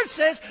the Word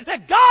says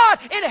that God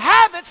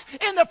inhabits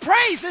in the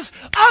praises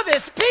of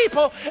his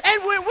people.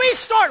 And when we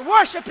start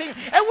worshiping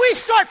and we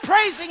start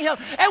praising him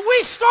and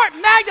we start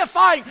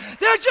magnifying,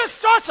 there just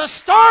starts a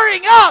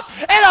stirring up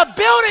and a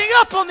building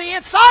up on the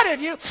inside of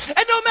you.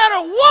 And no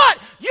matter what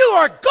you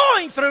are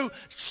going through,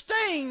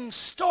 things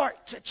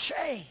start to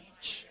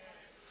change.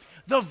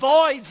 The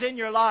voids in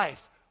your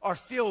life are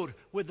filled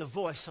with the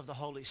voice of the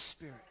Holy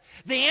Spirit.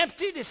 The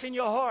emptiness in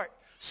your heart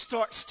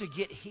starts to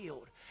get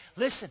healed.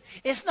 Listen,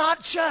 it's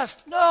not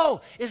just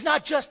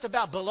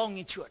about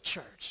belonging to a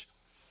church.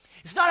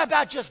 It's not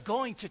about just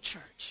going to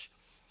church.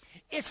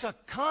 It's a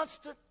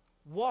constant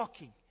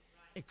walking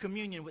in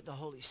communion with the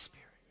Holy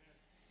Spirit.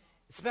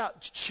 It's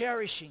about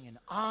cherishing and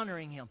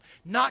honoring him,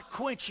 not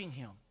quenching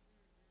him,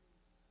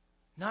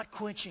 not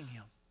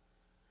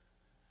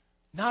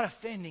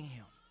offending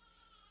him,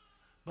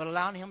 but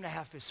allowing him to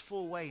have his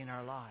full way in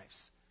our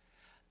lives.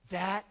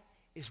 That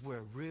is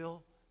where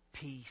real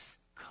peace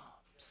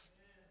comes.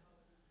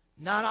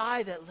 Not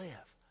I that live,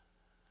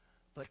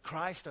 but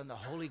Christ and the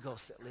Holy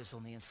Ghost that lives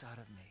on the inside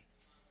of me.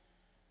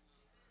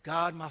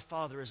 God, my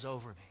Father, is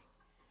over me.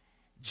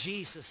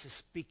 Jesus is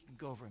speaking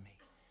over me.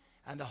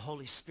 And the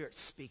Holy Spirit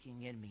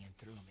speaking in me and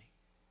through me.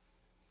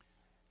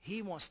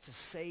 He wants to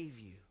save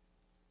you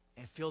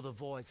and fill the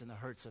voids and the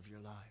hurts of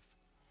your life.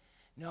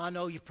 Now, I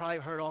know you've probably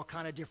heard all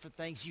kind of different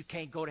things. You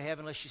can't go to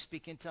heaven unless you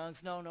speak in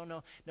tongues. No.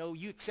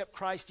 You accept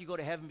Christ, you go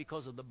to heaven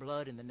because of the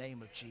blood in the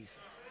name of Jesus.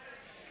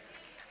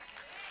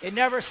 It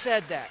never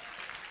said that.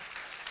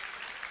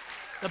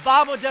 The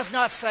Bible does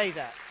not say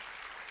that.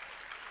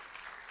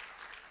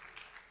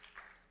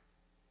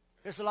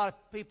 There's a lot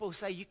of people who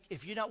say,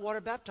 if you're not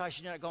water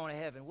baptized, you're not going to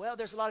heaven. Well,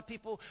 there's a lot of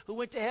people who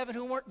went to heaven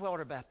who weren't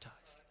water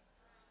baptized.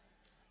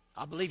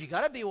 I believe you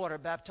got to be water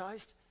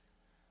baptized.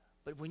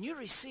 But when you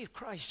receive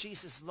Christ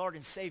Jesus as Lord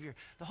and Savior,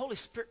 the Holy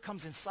Spirit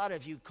comes inside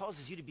of you,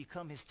 causes you to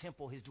become his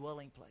temple, his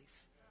dwelling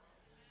place.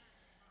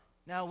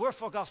 Now, we're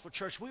Full Gospel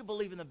Church. We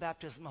believe in the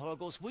baptism of the Holy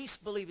Ghost. We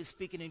believe in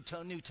speaking in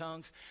new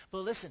tongues.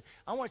 But listen,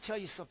 I want to tell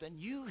you something.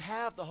 You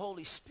have the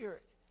Holy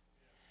Spirit.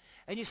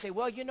 And you say,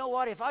 well, you know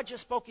what? If I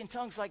just spoke in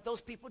tongues like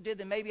those people did,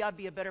 then maybe I'd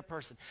be a better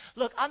person.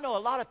 Look, I know a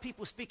lot of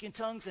people speak in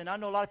tongues, and I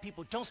know a lot of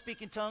people don't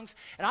speak in tongues.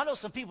 And I know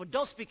some people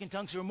don't speak in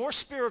tongues who are more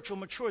spiritual,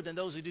 mature than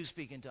those who do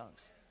speak in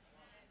tongues.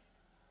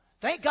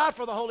 Thank God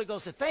for the Holy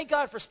Ghost, and thank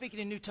God for speaking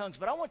in new tongues.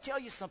 But I want to tell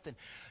you something.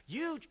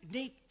 You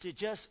need to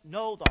just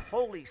know the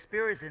Holy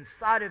Spirit is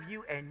inside of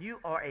you, and you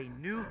are a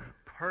new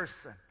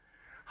person.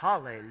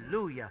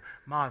 Hallelujah.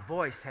 My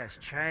voice has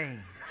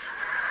changed.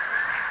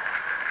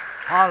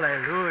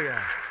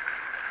 Hallelujah.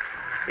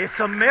 It's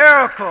a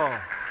miracle.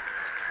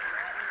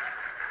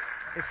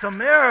 It's a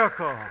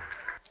miracle.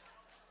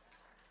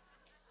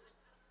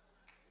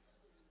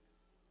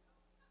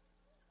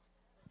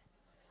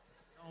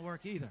 It don't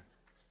work either.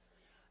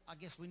 I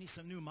guess we need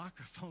some new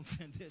microphones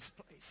in this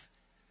place.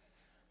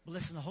 But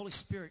listen, the Holy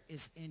Spirit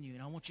is in you,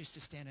 and I want you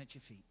to stand at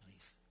your feet,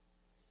 please.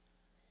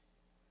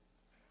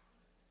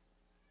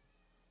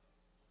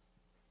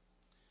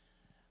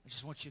 I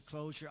just want you to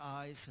close your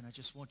eyes, and I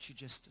just want you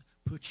just to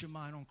put your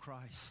mind on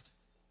Christ.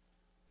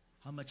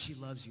 How much he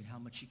loves you and how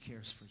much he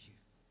cares for you.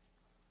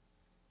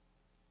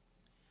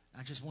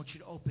 I just want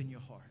you to open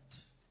your heart.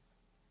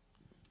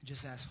 And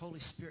just ask, Holy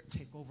Spirit,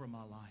 take over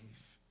my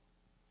life.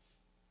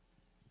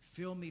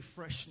 Fill me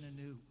fresh and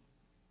anew.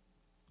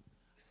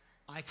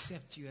 I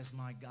accept you as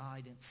my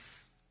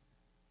guidance.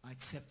 I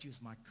accept you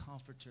as my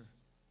comforter.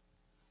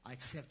 I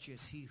accept you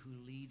as he who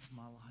leads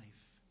my life.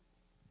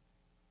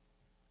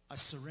 I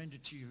surrender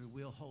to your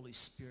will, Holy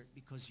Spirit,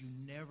 because you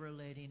never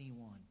let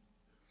anyone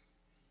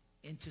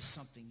into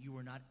something you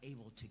were not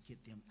able to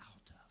get them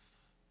out of.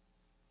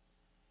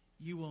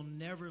 You will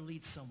never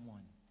lead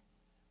someone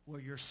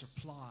where your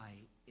supply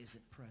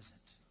isn't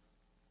present.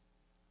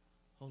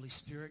 Holy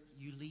Spirit,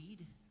 you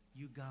lead,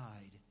 you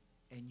guide,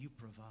 and you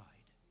provide.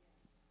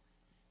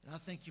 And I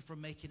thank you for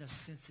making us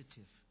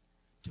sensitive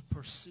to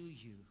pursue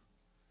you,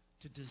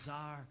 to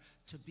desire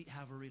to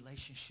have a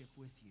relationship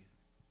with you,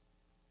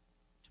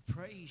 to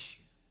praise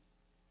you.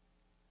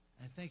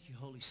 And thank you,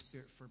 Holy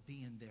Spirit, for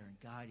being there and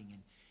guiding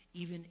and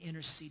even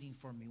interceding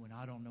for me when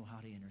I don't know how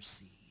to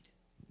intercede.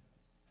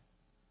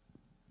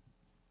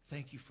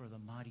 Thank you for the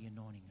mighty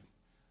anointing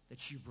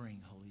that you bring,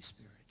 Holy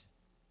Spirit.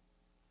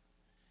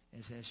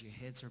 As your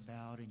heads are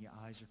bowed and your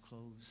eyes are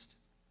closed,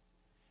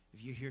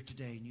 if you're here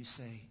today and you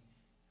say,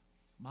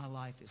 my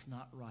life is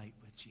not right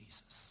with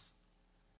Jesus,